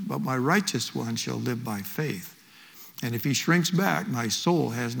 But my righteous one shall live by faith. And if he shrinks back, my soul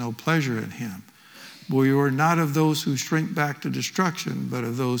has no pleasure in him. For you are not of those who shrink back to destruction, but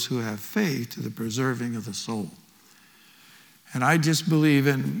of those who have faith to the preserving of the soul. And I just believe,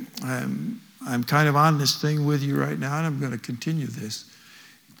 and I'm kind of on this thing with you right now, and I'm going to continue this.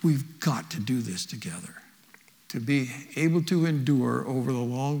 We've got to do this together. To be able to endure over the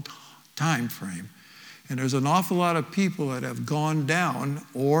long time frame. And there's an awful lot of people that have gone down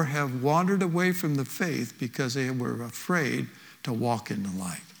or have wandered away from the faith because they were afraid to walk in the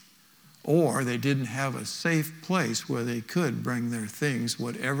light. Or they didn't have a safe place where they could bring their things,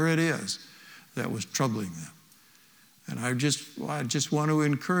 whatever it is, that was troubling them. And I just want to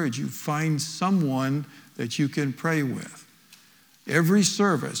encourage you, find someone that you can pray with. Every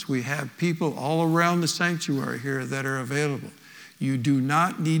service, we have people all around the sanctuary here that are available. You do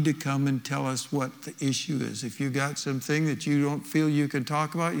not need to come and tell us what the issue is. If you got something that you don't feel you can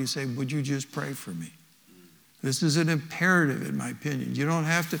talk about, you say, would you just pray for me? This is an imperative, in my opinion. You don't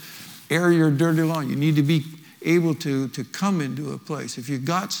have to air your dirty laundry. You need to be able to come into a place. If you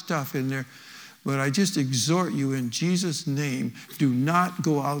got stuff in there, but I just exhort you in Jesus' name, do not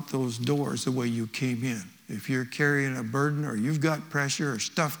go out those doors the way you came in. If you're carrying a burden or you've got pressure or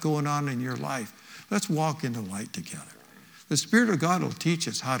stuff going on in your life, let's walk in the light together. The Spirit of God will teach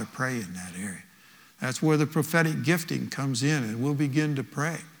us how to pray in that area. That's where the prophetic gifting comes in, and we'll begin to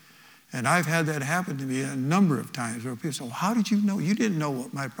pray. And I've had that happen to me a number of times where people say, well, how did you know? You didn't know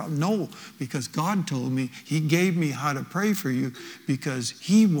what my problem. No, because God told me, he gave me how to pray for you because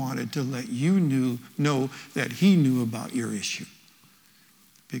he wanted to let you know that he knew about your issue.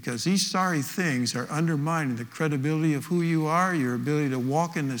 Because these sorry things are undermining the credibility of who you are, your ability to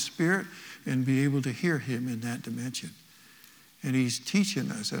walk in the Spirit and be able to hear him in that dimension. And he's teaching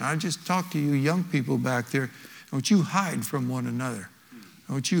us. And I just talk to you young people back there, don't you hide from one another.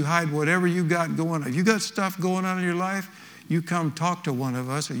 Don't you hide whatever you got going on. If you got stuff going on in your life, you come talk to one of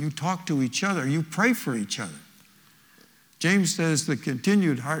us, or you talk to each other, you pray for each other. James says the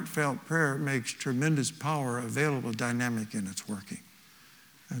continued heartfelt prayer makes tremendous power available, dynamic in its working.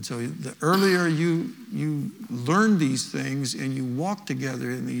 And so the earlier you learn these things and you walk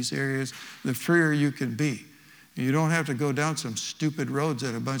together in these areas, the freer you can be. And you don't have to go down some stupid roads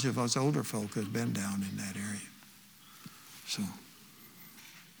that a bunch of us older folk have been down in that area. So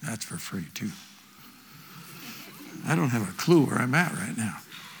that's for free too. I don't have a clue where I'm at right now.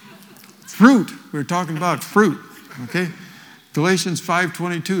 Fruit. We're talking about fruit. Okay? Galatians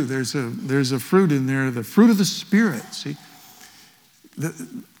 5:22. There's a fruit in there, the fruit of the Spirit. See?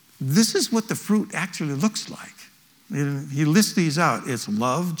 This is what the fruit actually looks like. He lists these out. It's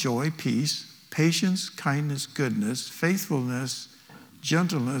love, joy, peace, patience, kindness, goodness, faithfulness,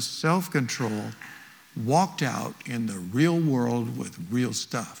 gentleness, self-control, walked out in the real world with real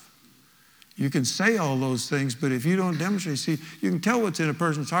stuff. You can say all those things, but if you don't demonstrate, see, you can tell what's in a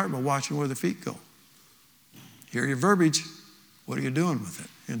person's heart by watching where the feet go. Hear your verbiage. What are you doing with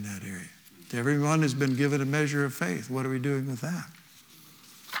it in that area? Everyone has been given a measure of faith. What are we doing with that?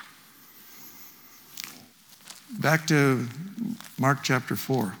 Back to Mark chapter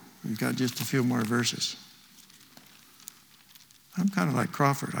 4. We've got just a few more verses. I'm kind of like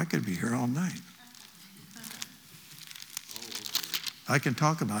Crawford. I could be here all night. I can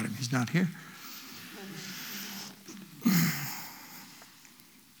talk about him. He's not here.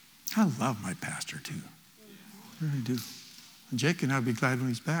 I love my pastor too. I really do. And Jake and I'll be glad when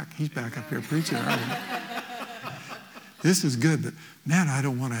he's back. He's back up here preaching. This is good, but man, I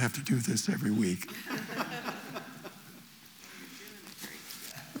don't want to have to do this every week.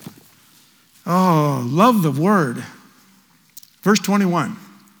 Oh, love the word. Verse 21.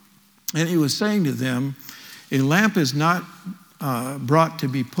 And he was saying to them, a lamp is not brought to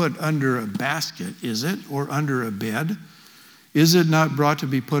be put under a basket, is it? Or under a bed? Is it not brought to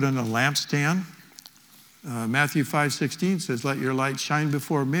be put on a lampstand? Matthew 5:16 says, let your light shine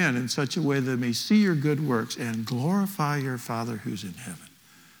before men in such a way that they may see your good works and glorify your Father who's in heaven.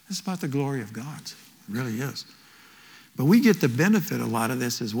 This is about the glory of God. It really is. But we get the benefit a lot of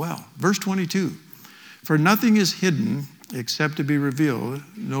this as well. Verse 22, for nothing is hidden except to be revealed,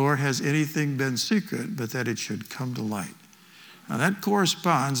 nor has anything been secret, but that it should come to light. Now that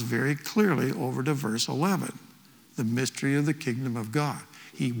corresponds very clearly over to verse 11, the mystery of the kingdom of God.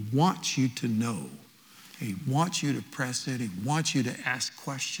 He wants you to know. He wants you to press it. He wants you to ask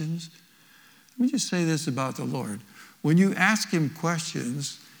questions. Let me just say this about the Lord. When you ask him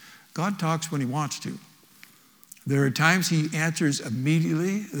questions, God talks when he wants to. There are times he answers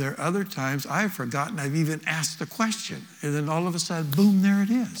immediately. There are other times I've forgotten I've even asked the question. And then all of a sudden, boom, there it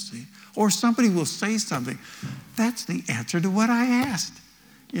is. See? Or somebody will say something. That's the answer to what I asked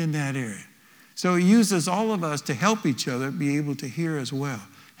in that area. So he uses all of us to help each other be able to hear as well.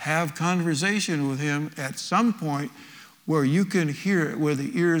 Have conversation with him at some point where you can hear it with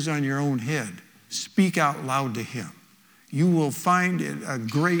the ears on your own head. Speak out loud to him. You will find it a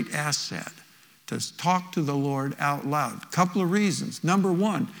great asset to talk to the Lord out loud. Couple of reasons. Number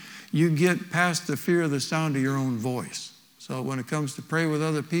one, you get past the fear of the sound of your own voice. So when it comes to pray with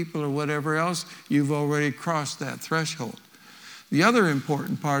other people or whatever else, you've already crossed that threshold. The other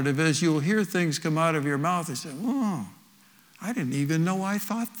important part of it is you'll hear things come out of your mouth and say, oh, I didn't even know I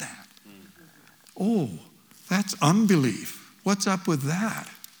thought that. Oh, that's unbelief. What's up with that?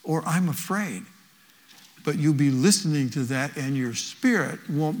 Or I'm afraid. But you'll be listening to that, and your spirit,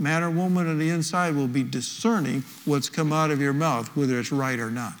 man or woman on the inside, will be discerning what's come out of your mouth, whether it's right or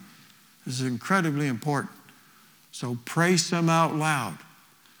not. This is incredibly important. So pray some out loud.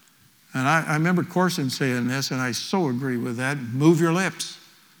 And I remember Corson saying this, and I so agree with that. Move your lips.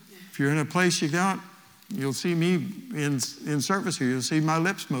 If you're in a place you don't, you'll see me in service here. You'll see my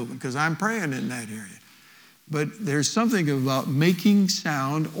lips moving because I'm praying in that area. But there's something about making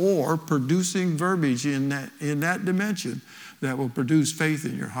sound or producing verbiage in that dimension that will produce faith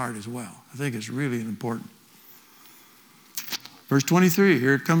in your heart as well. I think it's really important. Verse 23,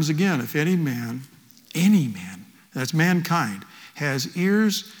 here it comes again. If any man, that's mankind, has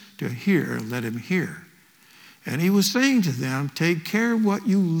ears to hear, let him hear. And he was saying to them, take care what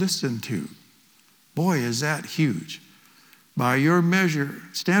you listen to. Boy, is that huge. By your measure,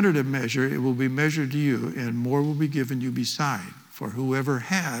 standard of measure, it will be measured to you, and more will be given you beside. For whoever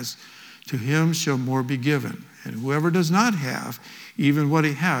has, to him shall more be given. And whoever does not have, even what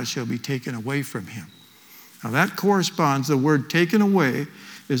he has shall be taken away from him. Now that corresponds, the word taken away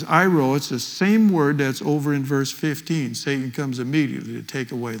is airo. It's the same word that's over in verse 15. Satan comes immediately to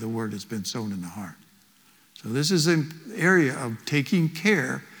take away the word that's been sown in the heart. So this is an area of taking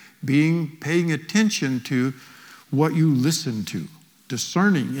care, paying attention to what you listen to,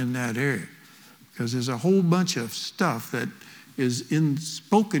 discerning in that area. Because there's a whole bunch of stuff that is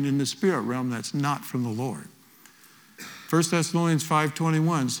spoken in the spirit realm that's not from the Lord. 1 Thessalonians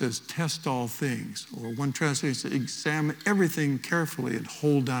 5:21 says, test all things. Or one translation says, examine everything carefully and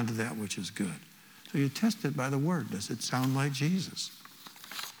hold on to that which is good. So you test it by the word. Does it sound like Jesus?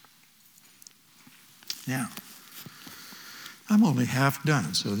 Now, I'm only half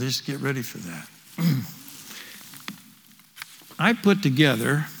done, so just get ready for that. I put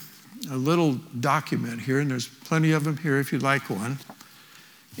together a little document here, and there's plenty of them here if you'd like one.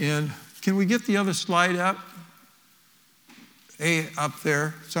 And can we get the other slide up? Hey, up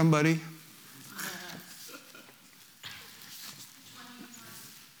there, somebody.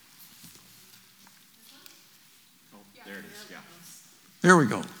 Oh, there it is, yeah. There we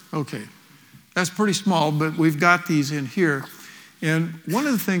go. Okay. That's pretty small, but we've got these in here. And one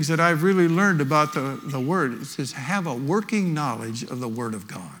of the things that I've really learned about the Word is to have a working knowledge of the Word of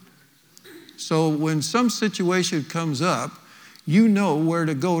God. So when some situation comes up, you know where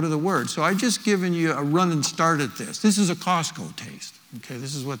to go to the Word. So I've just given you a running start at this. This is a Costco taste. Okay,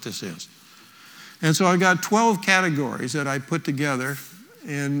 this is what this is. And so I got 12 categories that I put together,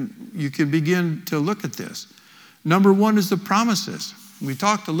 and you can begin to look at this. Number one is the promises. We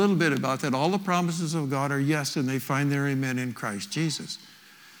talked a little bit about that. All the promises of God are yes, and they find their amen in Christ Jesus.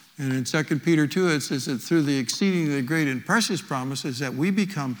 And in 2 Peter 2, it says that through the exceedingly great and precious promises that we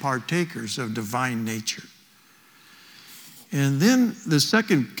become partakers of divine nature. And then the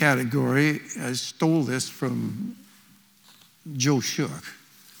second category, I stole this from Joe Shook.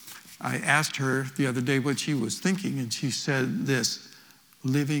 I asked her the other day what she was thinking, and she said this: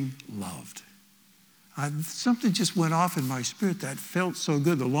 living loved. Something just went off in my spirit that felt so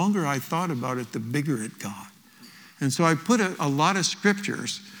good. The longer I thought about it, the bigger it got. And so I put a lot of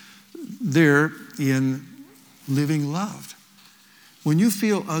scriptures there in living loved. When you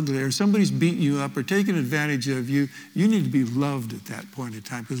feel ugly or somebody's beating you up or taking advantage of you, you need to be loved at that point in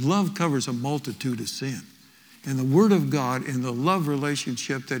time, because love covers a multitude of sin. And the Word of God and the love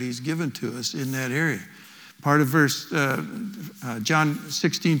relationship that He's given to us in that area. Part of verse John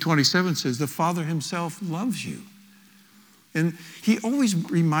 16:27 says, the Father Himself loves you. And He always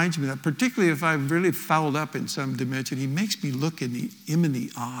reminds me that, particularly if I've really fouled up in some dimension, He makes me look Him in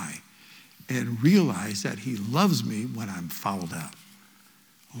the eye and realize that He loves me when I'm fouled up.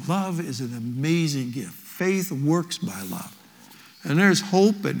 Love is an amazing gift. Faith works by love. And there's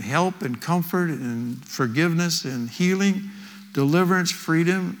hope and help and comfort and forgiveness and healing, deliverance,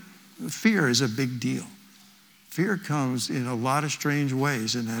 freedom. Fear is a big deal. Fear comes in a lot of strange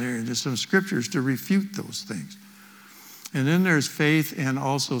ways in that area. There's some scriptures to refute those things. And then there's faith and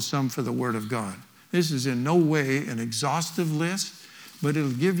also some for the Word of God. This is in no way an exhaustive list, but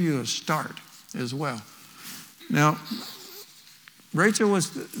it'll give you a start as well. Now, Rachel,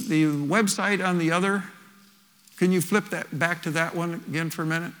 was the website on the other? Can you flip that back to that one again for a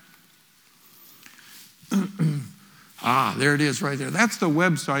minute? There it is right there. That's the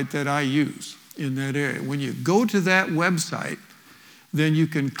website that I use in that area. When you go to that website, then you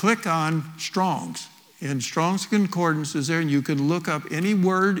can click on Strong's. And Strong's Concordance is there, and you can look up any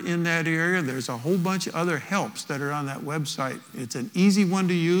word in that area. There's a whole bunch of other helps that are on that website. It's an easy one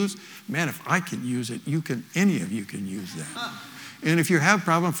to use. Man, if I can use it, any of you can use that. And if you have a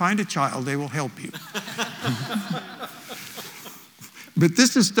problem, find a child. They will help you. But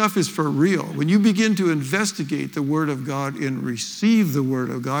this stuff is for real. When you begin to investigate the Word of God and receive the Word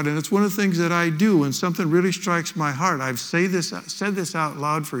of God, and it's one of the things that I do when something really strikes my heart. I've said this out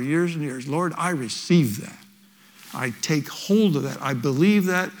loud for years and years. Lord, I receive that. I take hold of that. I believe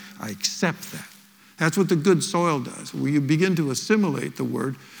that. I accept that. That's what the good soil does. When you begin to assimilate the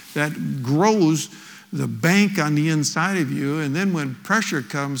Word, that grows the bank on the inside of you, and then when pressure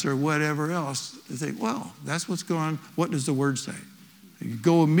comes or whatever else, you think, well, that's what's going on. What does the Word say? You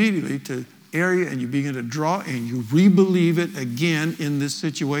go immediately to area and you begin to draw and you re-believe it again in this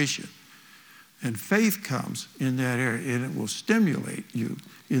situation. And faith comes in that area and it will stimulate you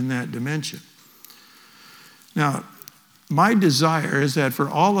in that dimension. Now, my desire is that for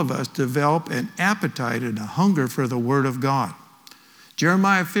all of us to develop an appetite and a hunger for the Word of God.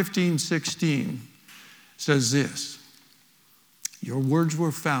 Jeremiah 15:16 says this: your words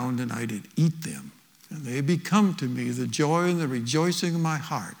were found and I did eat them. And they become to me the joy and the rejoicing of my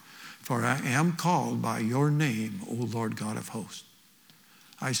heart, for I am called by your name, O Lord God of hosts.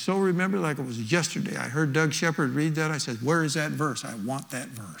 I so remember like it was yesterday. I heard Doug Shepard read that. I said, where is that verse? I want that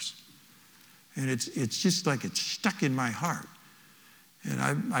verse. And it's just like it's stuck in my heart. And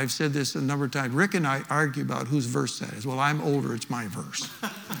I've said this a number of times. Rick and I argue about whose verse that is. Well, I'm older. It's my verse.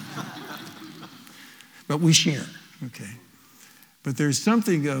 But we share, okay? But there's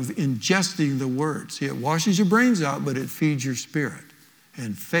something of ingesting the Word. See, it washes your brains out, but it feeds your spirit.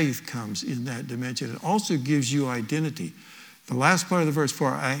 And faith comes in that dimension. It also gives you identity. The last part of the verse, for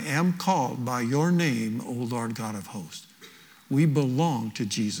I am called by your name, O Lord God of hosts. We belong to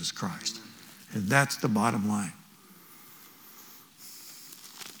Jesus Christ. And that's the bottom line.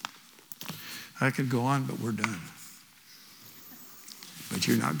 I could go on, but we're done. But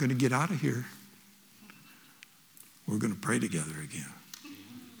you're not going to get out of here. We're going to pray together again.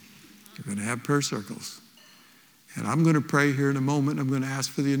 We're going to have prayer circles. And I'm going to pray here in a moment. I'm going to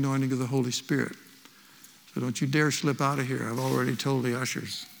ask for the anointing of the Holy Spirit. So don't you dare slip out of here. I've already told the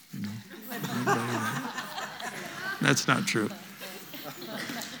ushers, That's not true.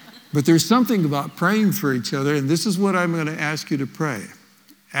 But there's something about praying for each other, and this is what I'm going to ask you to pray.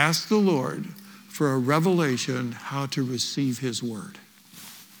 Ask the Lord for a revelation how to receive His Word.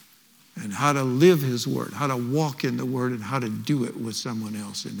 And how to live His Word, how to walk in the Word, and how to do it with someone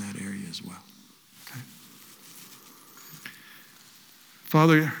else in that area as well. Okay?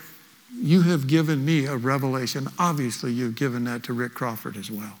 Father, you have given me a revelation. Obviously, you've given that to Rick Crawford as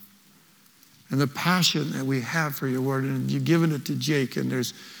well. And the passion that we have for your Word, and you've given it to Jake, and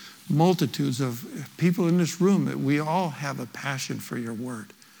there's multitudes of people in this room that we all have a passion for your word.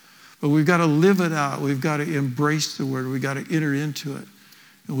 But we've got to live it out. We've got to embrace the word. We've got to enter into it.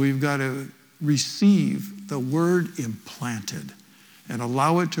 And we've got to receive the word implanted and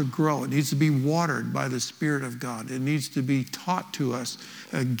allow it to grow. It needs to be watered by the Spirit of God. It needs to be taught to us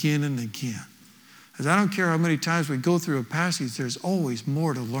again and again. Because I don't care how many times we go through a passage, there's always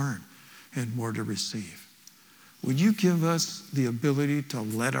more to learn and more to receive. Would you give us the ability to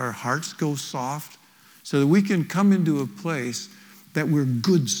let our hearts go soft so that we can come into a place that we're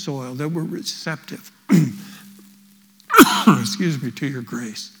good soil, that we're receptive, excuse me, to your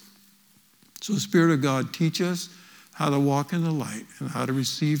grace. So Spirit of God, teach us how to walk in the light and how to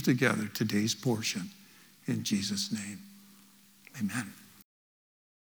receive together today's portion. In Jesus' name, amen.